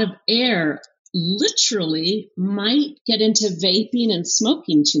a lot of air literally might get into vaping and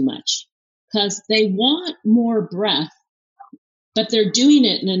smoking too much because they want more breath, but they're doing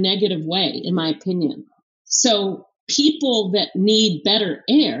it in a negative way, in my opinion. So people that need better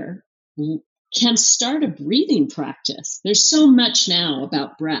air can start a breathing practice. There's so much now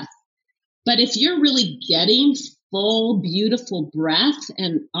about breath. But if you're really getting full, beautiful breath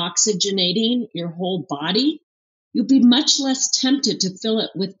and oxygenating your whole body, you'll be much less tempted to fill it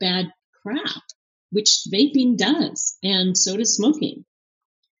with bad crap, which vaping does, and so does smoking.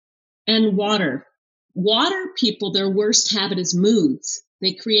 And water. Water people, their worst habit is moods.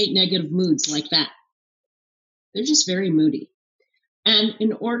 They create negative moods like that. They're just very moody. And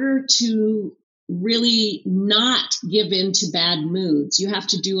in order to really not give in to bad moods, you have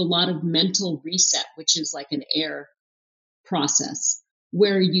to do a lot of mental reset, which is like an air process,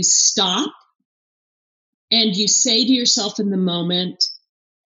 where you stop and you say to yourself in the moment,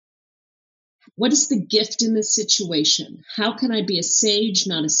 what is the gift in this situation? How can I be a sage,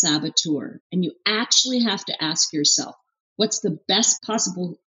 not a saboteur? And you actually have to ask yourself, what's the best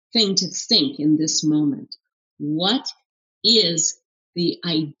possible thing to think in this moment? What is the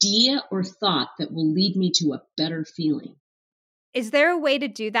idea or thought that will lead me to a better feeling? Is there a way to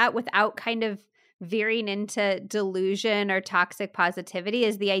do that without kind of veering into delusion or toxic positivity?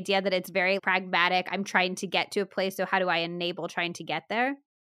 Is the idea that it's very pragmatic? I'm trying to get to a place, so how do I enable trying to get there?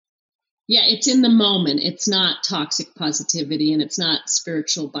 Yeah, it's in the moment. It's not toxic positivity and it's not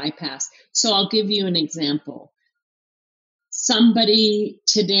spiritual bypass. So I'll give you an example. somebody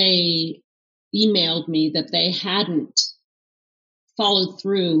today emailed me that they hadn't followed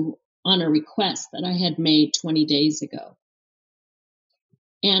through on a request that I had made 20 days ago.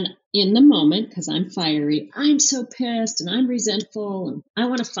 And in the moment, because I'm fiery, I'm so pissed and I'm resentful and I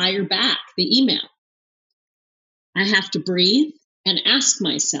want to fire back the email. I have to breathe and ask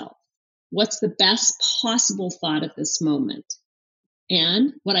myself, what's the best possible thought at this moment?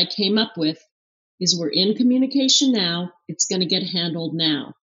 And what I came up with is we're in communication now. It's going to get handled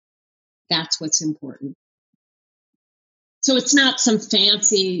now. That's what's important. So it's not some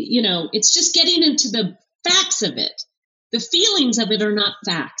fancy, it's just getting into the facts of it. The feelings of it are not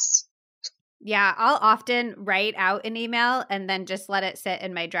facts. Yeah, I'll often write out an email and then just let it sit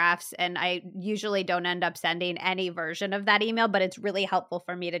in my drafts. And I usually don't end up sending any version of that email, but it's really helpful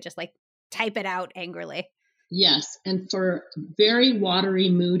for me to just type it out angrily. Yes. And for very watery,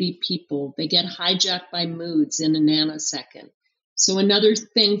 moody people, they get hijacked by moods in a nanosecond. So another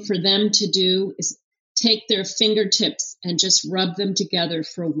thing for them to do is take their fingertips and just rub them together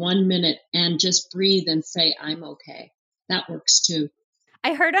for 1 minute and just breathe and say, I'm okay. That works too.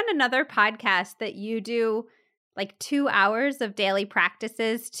 I heard on another podcast that you do 2 hours of daily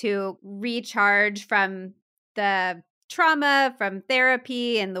practices to recharge from the trauma, from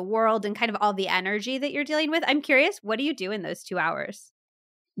therapy and the world and kind of all the energy that you're dealing with. I'm curious, what do you do in those 2 hours?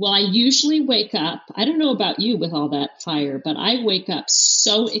 Well, I usually wake up. I don't know about you with all that fire, but I wake up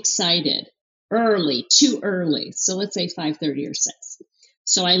so excited early, too early. So let's say 5:30 or 6.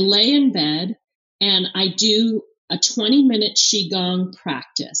 So I lay in bed and I do a 20-minute Qigong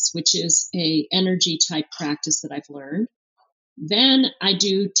practice, which is a energy type practice that I've learned. Then I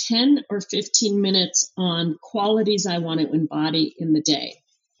do 10 or 15 minutes on qualities I want to embody in the day.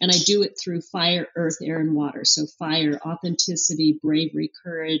 And I do it through fire, earth, air, and water. So fire, authenticity, bravery,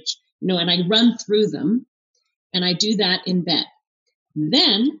 courage, and I run through them. And I do that in bed.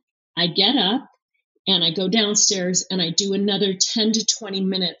 Then I get up and I go downstairs and I do another 10 to 20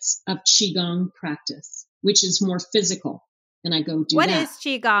 minutes of Qigong practice, which is more physical. And I go do What that. is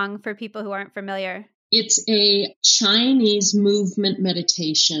Qigong for people who aren't familiar? It's a Chinese movement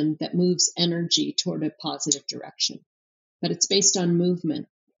meditation that moves energy toward a positive direction, but it's based on movement.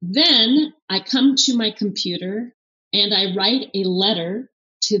 Then I come to my computer and I write a letter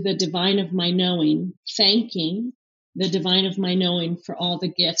to the divine of my knowing, thanking the divine of my knowing for all the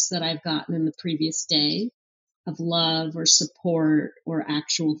gifts that I've gotten in the previous day of love or support or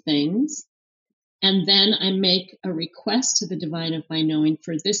actual things. And then I make a request to the divine of my knowing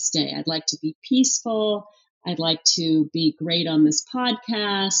for this day. I'd like to be peaceful. I'd like to be great on this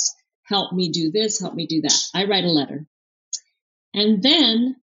podcast. Help me do this, help me do that. I write a letter. And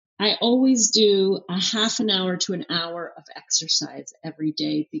then I always do a half an hour to an hour of exercise every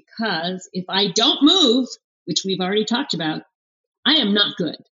day, because if I don't move, which we've already talked about, I am not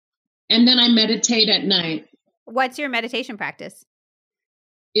good. And then I meditate at night. What's your meditation practice?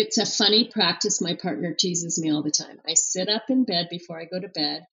 It's a funny practice. My partner teases me all the time. I sit up in bed before I go to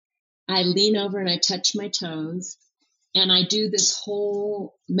bed. I lean over and I touch my toes. And I do this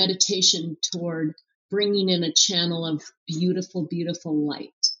whole meditation toward bringing in a channel of beautiful, beautiful light.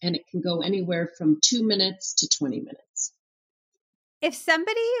 And it can go anywhere from 2 minutes to 20 minutes. If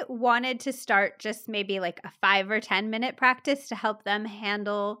somebody wanted to start just maybe a 5 or 10 minute practice to help them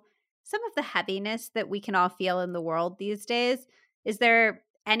handle some of the heaviness that we can all feel in the world these days, is there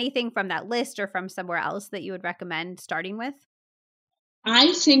anything from that list or from somewhere else that you would recommend starting with?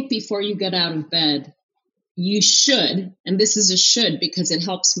 I think before you get out of bed, you should, and this is a should because it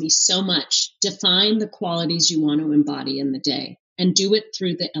helps me so much, define the qualities you want to embody in the day and do it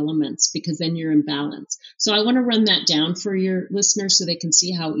through the elements, because then you're in balance. So I want to run that down for your listeners so they can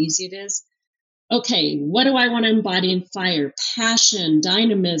see how easy it is. Okay, what do I want to embody in fire? Passion,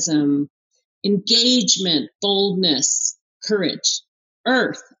 dynamism, engagement, boldness, courage.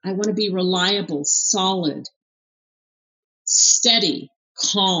 Earth, I want to be reliable, solid, steady,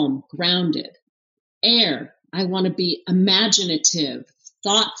 calm, grounded. Air, I want to be imaginative,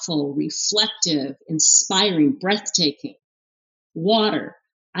 thoughtful, reflective, inspiring, breathtaking. Water,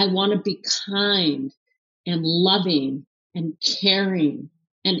 I want to be kind and loving and caring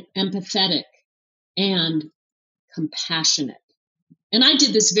and empathetic and compassionate. And I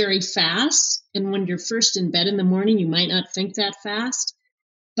did this very fast. And when you're first in bed in the morning, you might not think that fast.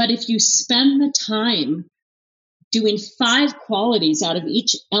 But if you spend the time doing 5 qualities out of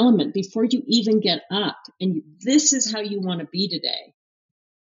each element before you even get up, and this is how you want to be today,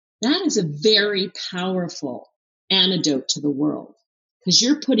 that is a very powerful antidote to the world. Because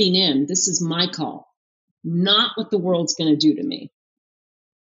you're putting in, this is my call, not what the world's going to do to me.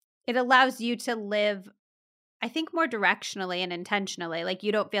 It allows you to live I think more directionally and intentionally. Like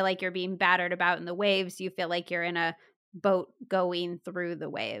you don't feel like you're being battered about in the waves. You feel like you're in a boat going through the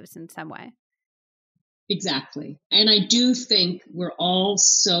waves in some way. Exactly. And I do think we're all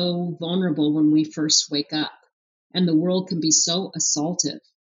so vulnerable when we first wake up, and the world can be so assaultive.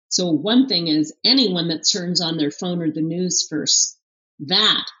 So one thing is anyone that turns on their phone or the news first,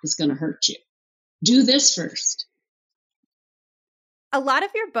 that is going to hurt you. Do this first. A lot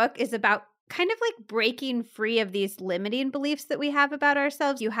of your book is about kind of like breaking free of these limiting beliefs that we have about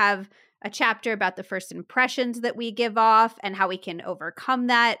ourselves. You have a chapter about the first impressions that we give off and how we can overcome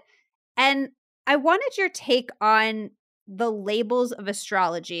that. And I wanted your take on the labels of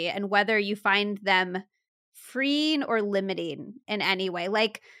astrology and whether you find them freeing or limiting in any way.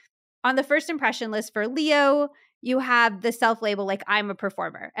 Like on the first impression list for Leo, you have the self-label like I'm a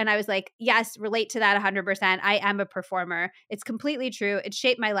performer. And I was like, yes, relate to that 100%. I am a performer. It's completely true. It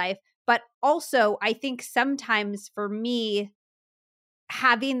shaped my life. But also, I think sometimes for me,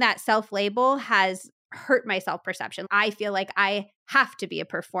 having that self-label has hurt my self-perception. I feel like I have to be a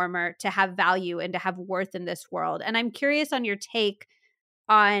performer to have value and to have worth in this world. And I'm curious on your take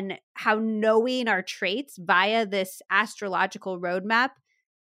on how knowing our traits via this astrological roadmap,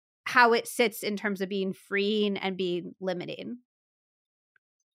 how it sits in terms of being freeing and being limiting.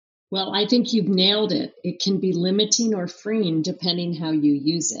 Well, I think you've nailed it. It can be limiting or freeing depending how you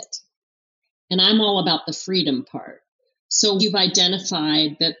use it. And I'm all about the freedom part. So you've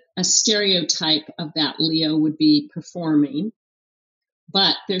identified that a stereotype of that Leo would be performing,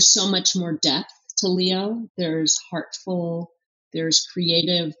 but there's so much more depth to Leo. There's heartful, there's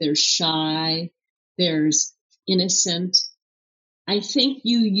creative, there's shy, there's innocent. I think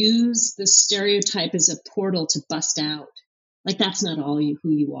you use the stereotype as a portal to bust out. Like that's not all who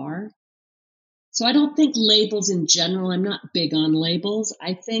you are. So I don't think labels in general, I'm not big on labels.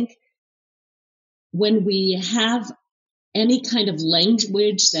 I think when we have any kind of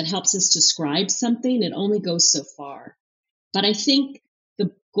language that helps us describe something, it only goes so far. But I think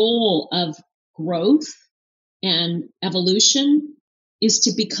the goal of growth and evolution is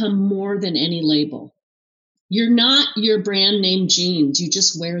to become more than any label. You're not your brand name jeans, you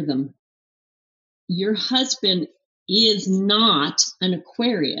just wear them. Your husband is not an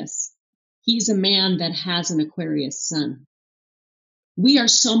Aquarius. He's a man that has an Aquarius sun. We are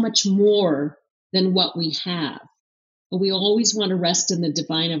so much more than what we have. But we always want to rest in the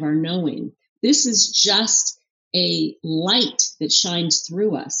divine of our knowing. This is just a light that shines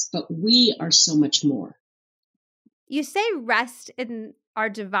through us, but we are so much more. You say rest in our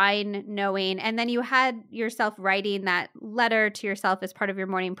divine knowing, and then you had yourself writing that letter to yourself as part of your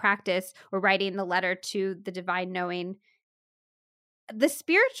morning practice, or writing the letter to the divine knowing. The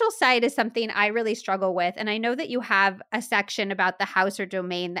spiritual side is something I really struggle with. And I know that you have a section about the house or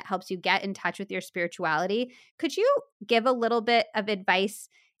domain that helps you get in touch with your spirituality. Could you give a little bit of advice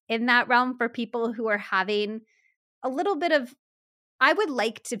in that realm for people who are having a little bit of, I would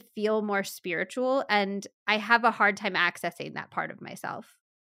like to feel more spiritual, and I have a hard time accessing that part of myself?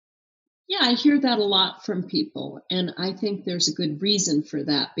 Yeah, I hear that a lot from people. And I think there's a good reason for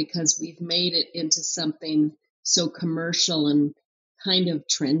that, because we've made it into something so commercial and kind of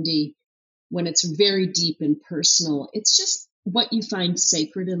trendy when it's very deep and personal. It's just what you find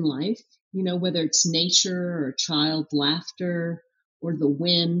sacred in life, you know, whether it's nature or child laughter or the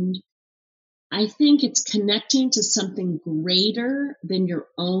wind. I think it's connecting to something greater than your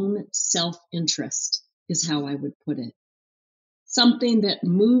own self-interest is how I would put it. Something that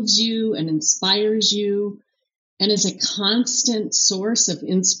moves you and inspires you and is a constant source of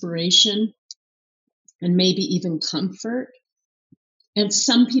inspiration and maybe even comfort. And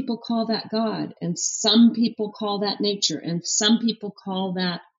some people call that God, and some people call that nature, and some people call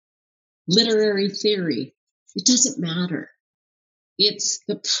that literary theory. It doesn't matter. It's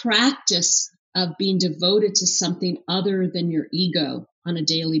the practice of being devoted to something other than your ego on a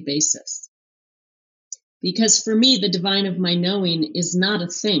daily basis. Because for me, the divine of my knowing is not a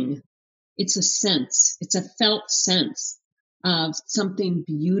thing. It's a sense. It's a felt sense of something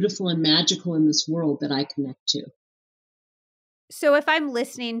beautiful and magical in this world that I connect to. So if I'm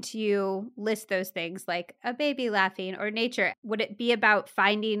listening to you list those things like a baby laughing or nature, would it be about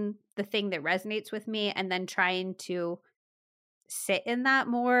finding the thing that resonates with me and then trying to sit in that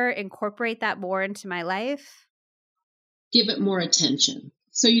more, incorporate that more into my life? Give it more attention.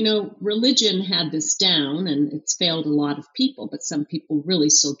 So, you know, religion had this down and it's failed a lot of people, but some people really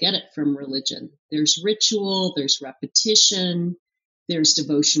still get it from religion. There's ritual, there's repetition, there's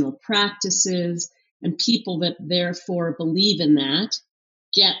devotional practices. And people that therefore believe in that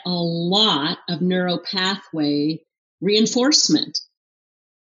get a lot of neuropathway reinforcement.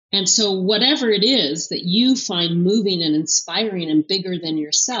 And so whatever it is that you find moving and inspiring and bigger than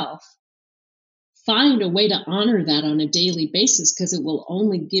yourself, find a way to honor that on a daily basis, because it will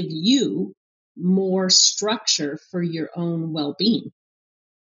only give you more structure for your own well-being.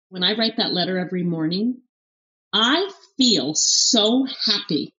 When I write that letter every morning, I feel so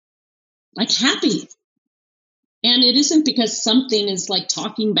happy, like happy. And it isn't because something is like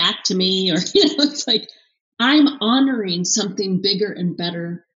talking back to me or, it's like I'm honoring something bigger and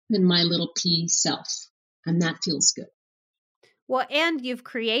better than my little pea self. And that feels good. Well, and you've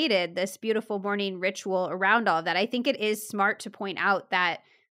created this beautiful morning ritual around all of that. I think it is smart to point out that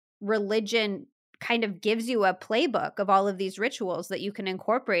religion kind of gives you a playbook of all of these rituals that you can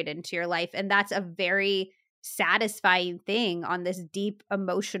incorporate into your life. And that's a very satisfying thing on this deep,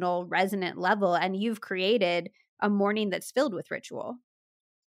 emotional, resonant level. And you've created a morning that's filled with ritual.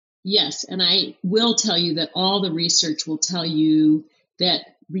 Yes. And I will tell you that all the research will tell you that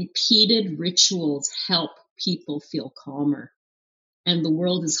repeated rituals help people feel calmer. And the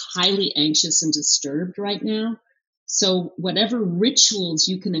world is highly anxious and disturbed right now. So whatever rituals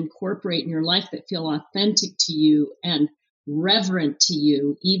you can incorporate in your life that feel authentic to you and reverent to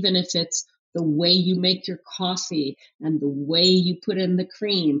you, even if it's the way you make your coffee and the way you put in the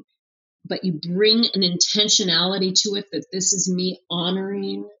cream, but you bring an intentionality to it that this is me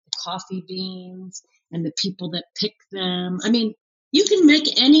honoring the coffee beans and the people that pick them. I mean, you can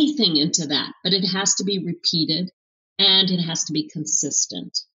make anything into that, but it has to be repeated and it has to be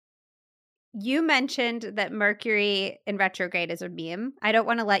consistent. You mentioned that Mercury in retrograde is a meme. I don't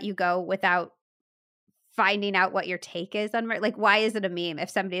want to let you go without finding out what your take is on like, why is it a meme if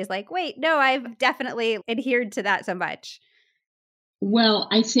somebody is like, wait, no, I've definitely adhered to that so much? Well,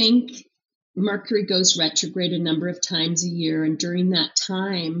 I think Mercury goes retrograde a number of times a year. And during that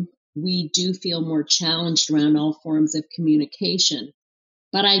time, we do feel more challenged around all forms of communication.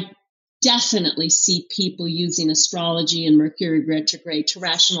 But I definitely see people using astrology and Mercury retrograde to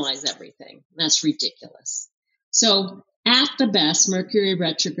rationalize everything. That's ridiculous. So at the best, Mercury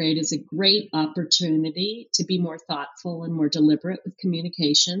retrograde is a great opportunity to be more thoughtful and more deliberate with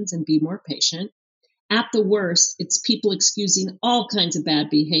communications and be more patient. At the worst, it's people excusing all kinds of bad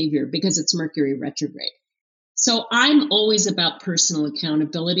behavior because it's Mercury retrograde. So I'm always about personal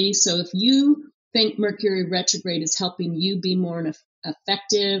accountability. So if you think Mercury retrograde is helping you be more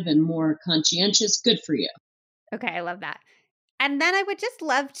effective and more conscientious, good for you. Okay, I love that. And then I would just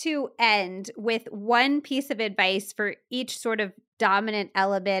love to end with one piece of advice for each sort of dominant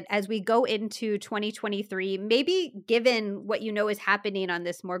element as we go into 2023, maybe given what you know is happening on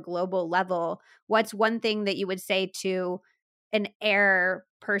this more global level. What's one thing that you would say to an air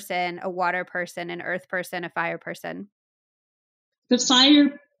person, a water person, an earth person, a fire person? The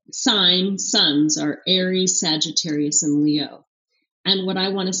fire sign suns are Aries, Sagittarius, and Leo. And what I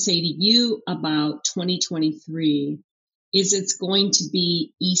want to say to you about 2023 is it's going to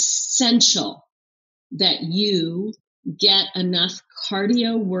be essential that you get enough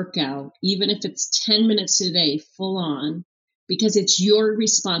cardio workout, even if it's 10 minutes a day, full on, because it's your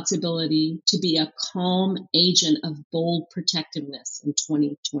responsibility to be a calm agent of bold protectiveness in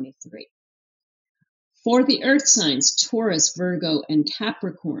 2023. For the earth signs, Taurus, Virgo, and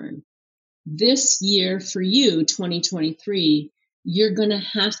Capricorn, this year for you, 2023, you're going to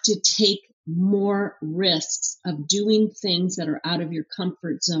have to take more risks of doing things that are out of your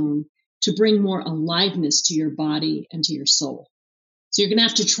comfort zone to bring more aliveness to your body and to your soul. So you're going to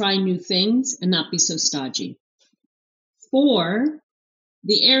have to try new things and not be so stodgy. For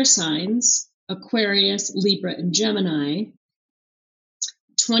the air signs, Aquarius, Libra, and Gemini,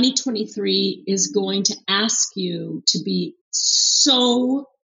 2023 is going to ask you to be so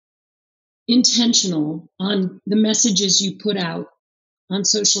intentional on the messages you put out on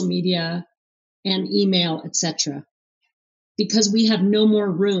social media and email, etc., because we have no more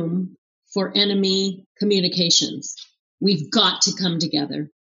room for enemy communications. We've got to come together.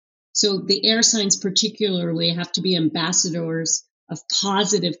 So the air signs particularly have to be ambassadors of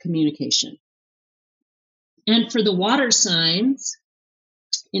positive communication. And for the water signs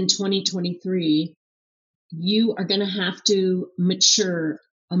in 2023, you are going to have to mature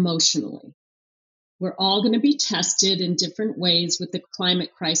emotionally. We're all going to be tested in different ways with the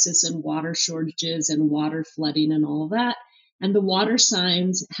climate crisis and water shortages and water flooding and all of that. And the water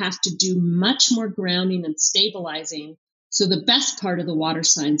signs have to do much more grounding and stabilizing. So the best part of the water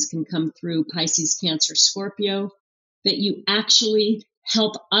signs can come through Pisces, Cancer, Scorpio, that you actually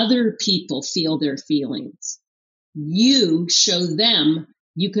help other people feel their feelings. You show them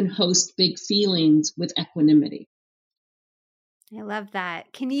you can host big feelings with equanimity. I love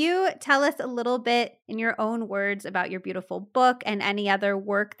that. Can you tell us a little bit in your own words about your beautiful book and any other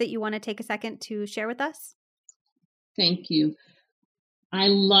work that you want to take a second to share with us? Thank you. I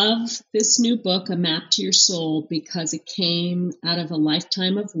love this new book, A Map to Your Soul, because it came out of a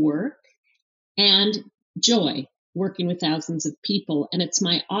lifetime of work and joy, working with thousands of people. And it's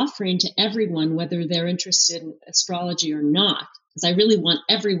my offering to everyone, whether they're interested in astrology or not, because I really want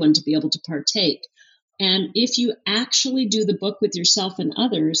everyone to be able to partake. And if you actually do the book with yourself and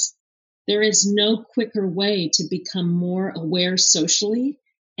others, there is no quicker way to become more aware socially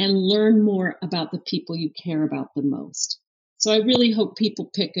and learn more about the people you care about the most. So I really hope people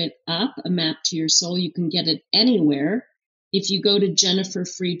pick it up, A Map to Your Soul. You can get it anywhere. If you go to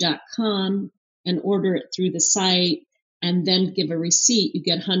jenniferfree.com and order it through the site and then give a receipt, you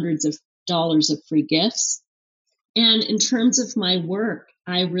get hundreds of dollars of free gifts. And in terms of my work,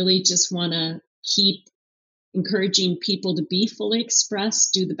 I really just want to keep encouraging people to be fully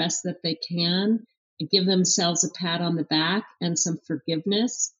expressed, do the best that they can, and give themselves a pat on the back and some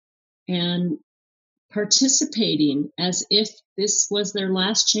forgiveness, and participating as if this was their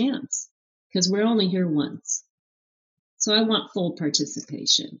last chance, because we're only here once. So I want full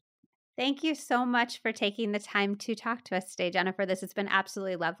participation. Thank you so much for taking the time to talk to us today, Jennifer. This has been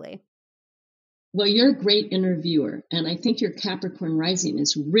absolutely lovely. Well, you're a great interviewer, and I think your Capricorn rising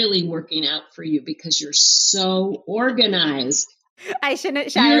is really working out for you because you're so organized. I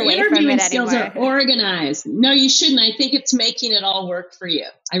shouldn't shy away from it anymore. Your interviewing skills are organized. No, you shouldn't. I think it's making it all work for you.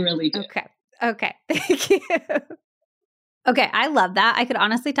 I really do. Okay. Thank you. Okay, I love that. I could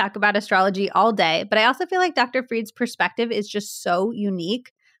honestly talk about astrology all day, but I also feel like Dr. Freed's perspective is just so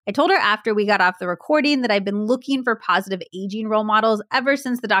unique. I told her after we got off the recording that I've been looking for positive aging role models ever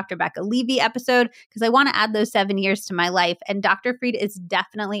since the Dr. Becca Levy episode because I want to add those 7 years to my life, and Dr. Freed is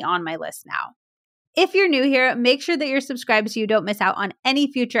definitely on my list now. If you're new here, make sure that you're subscribed so you don't miss out on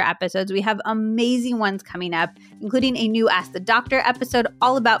any future episodes. We have amazing ones coming up, including a new Ask the Doctor episode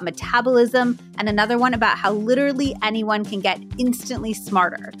all about metabolism and another one about how literally anyone can get instantly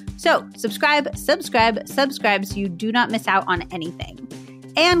smarter. So subscribe so you do not miss out on anything.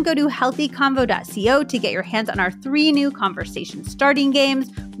 And go to healthyconvo.co to get your hands on our 3 new conversation starting games,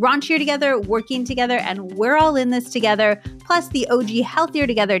 Raunchier Together, Working Together, and We're All in This Together. Plus, the OG Healthier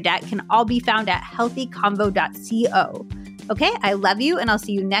Together deck can all be found at healthyconvo.co. Okay, I love you, and I'll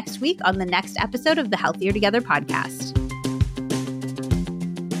see you next week on the next episode of the Healthier Together podcast.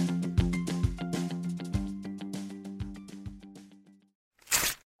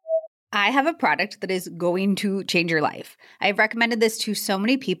 I have a product that is going to change your life. I've recommended this to so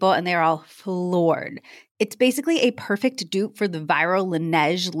many people and they're all floored. It's basically a perfect dupe for the viral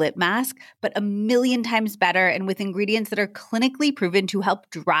Laneige lip mask, but 1,000,000 times better and with ingredients that are clinically proven to help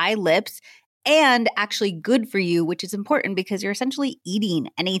dry lips and actually good for you, which is important because you're essentially eating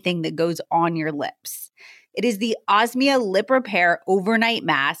anything that goes on your lips. It is the Osmia Lip Repair Overnight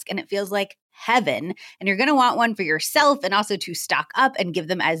Mask, and it feels like heaven. And you're going to want one for yourself and also to stock up and give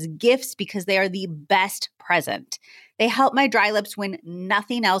them as gifts because they are the best present. They help my dry lips when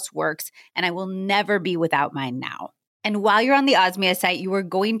nothing else works, and I will never be without mine now. And while you're on the Osmia site, you are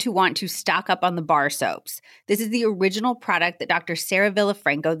going to want to stock up on the bar soaps. This is the original product that Dr. Sarah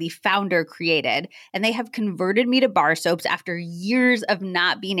Villafranco, the founder, created, and they have converted me to bar soaps after years of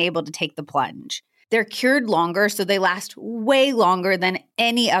not being able to take the plunge. They're cured longer, so they last way longer than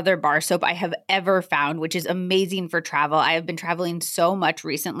any other bar soap I have ever found, which is amazing for travel. I have been traveling so much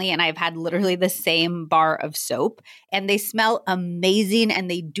recently, and I've had literally the same bar of soap, and they smell amazing,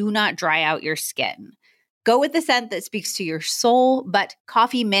 and they do not dry out your skin. Go with the scent that speaks to your soul, but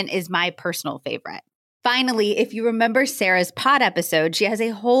coffee mint is my personal favorite. Finally, if you remember Sarah's pod episode, she has a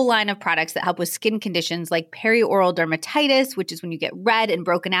whole line of products that help with skin conditions like perioral dermatitis, which is when you get red and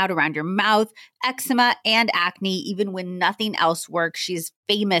broken out around your mouth, eczema, and acne, even when nothing else works. She's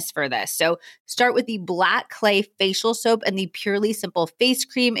famous for this. So start with the Black Clay facial soap and the Purely Simple face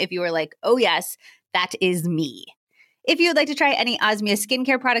cream if you are like, oh yes, that is me. If you would like to try any Osmia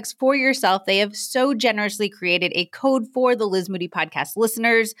skincare products for yourself, they have so generously created a code for the Liz Moody podcast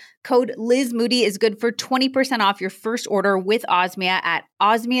listeners. Code Liz Moody is good for 20% off your first order with Osmia at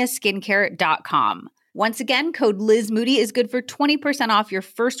osmiaskincare.com. Once again, code Liz Moody is good for 20% off your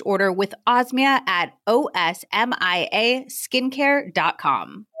first order with Osmia at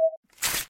osmiaskincare.com.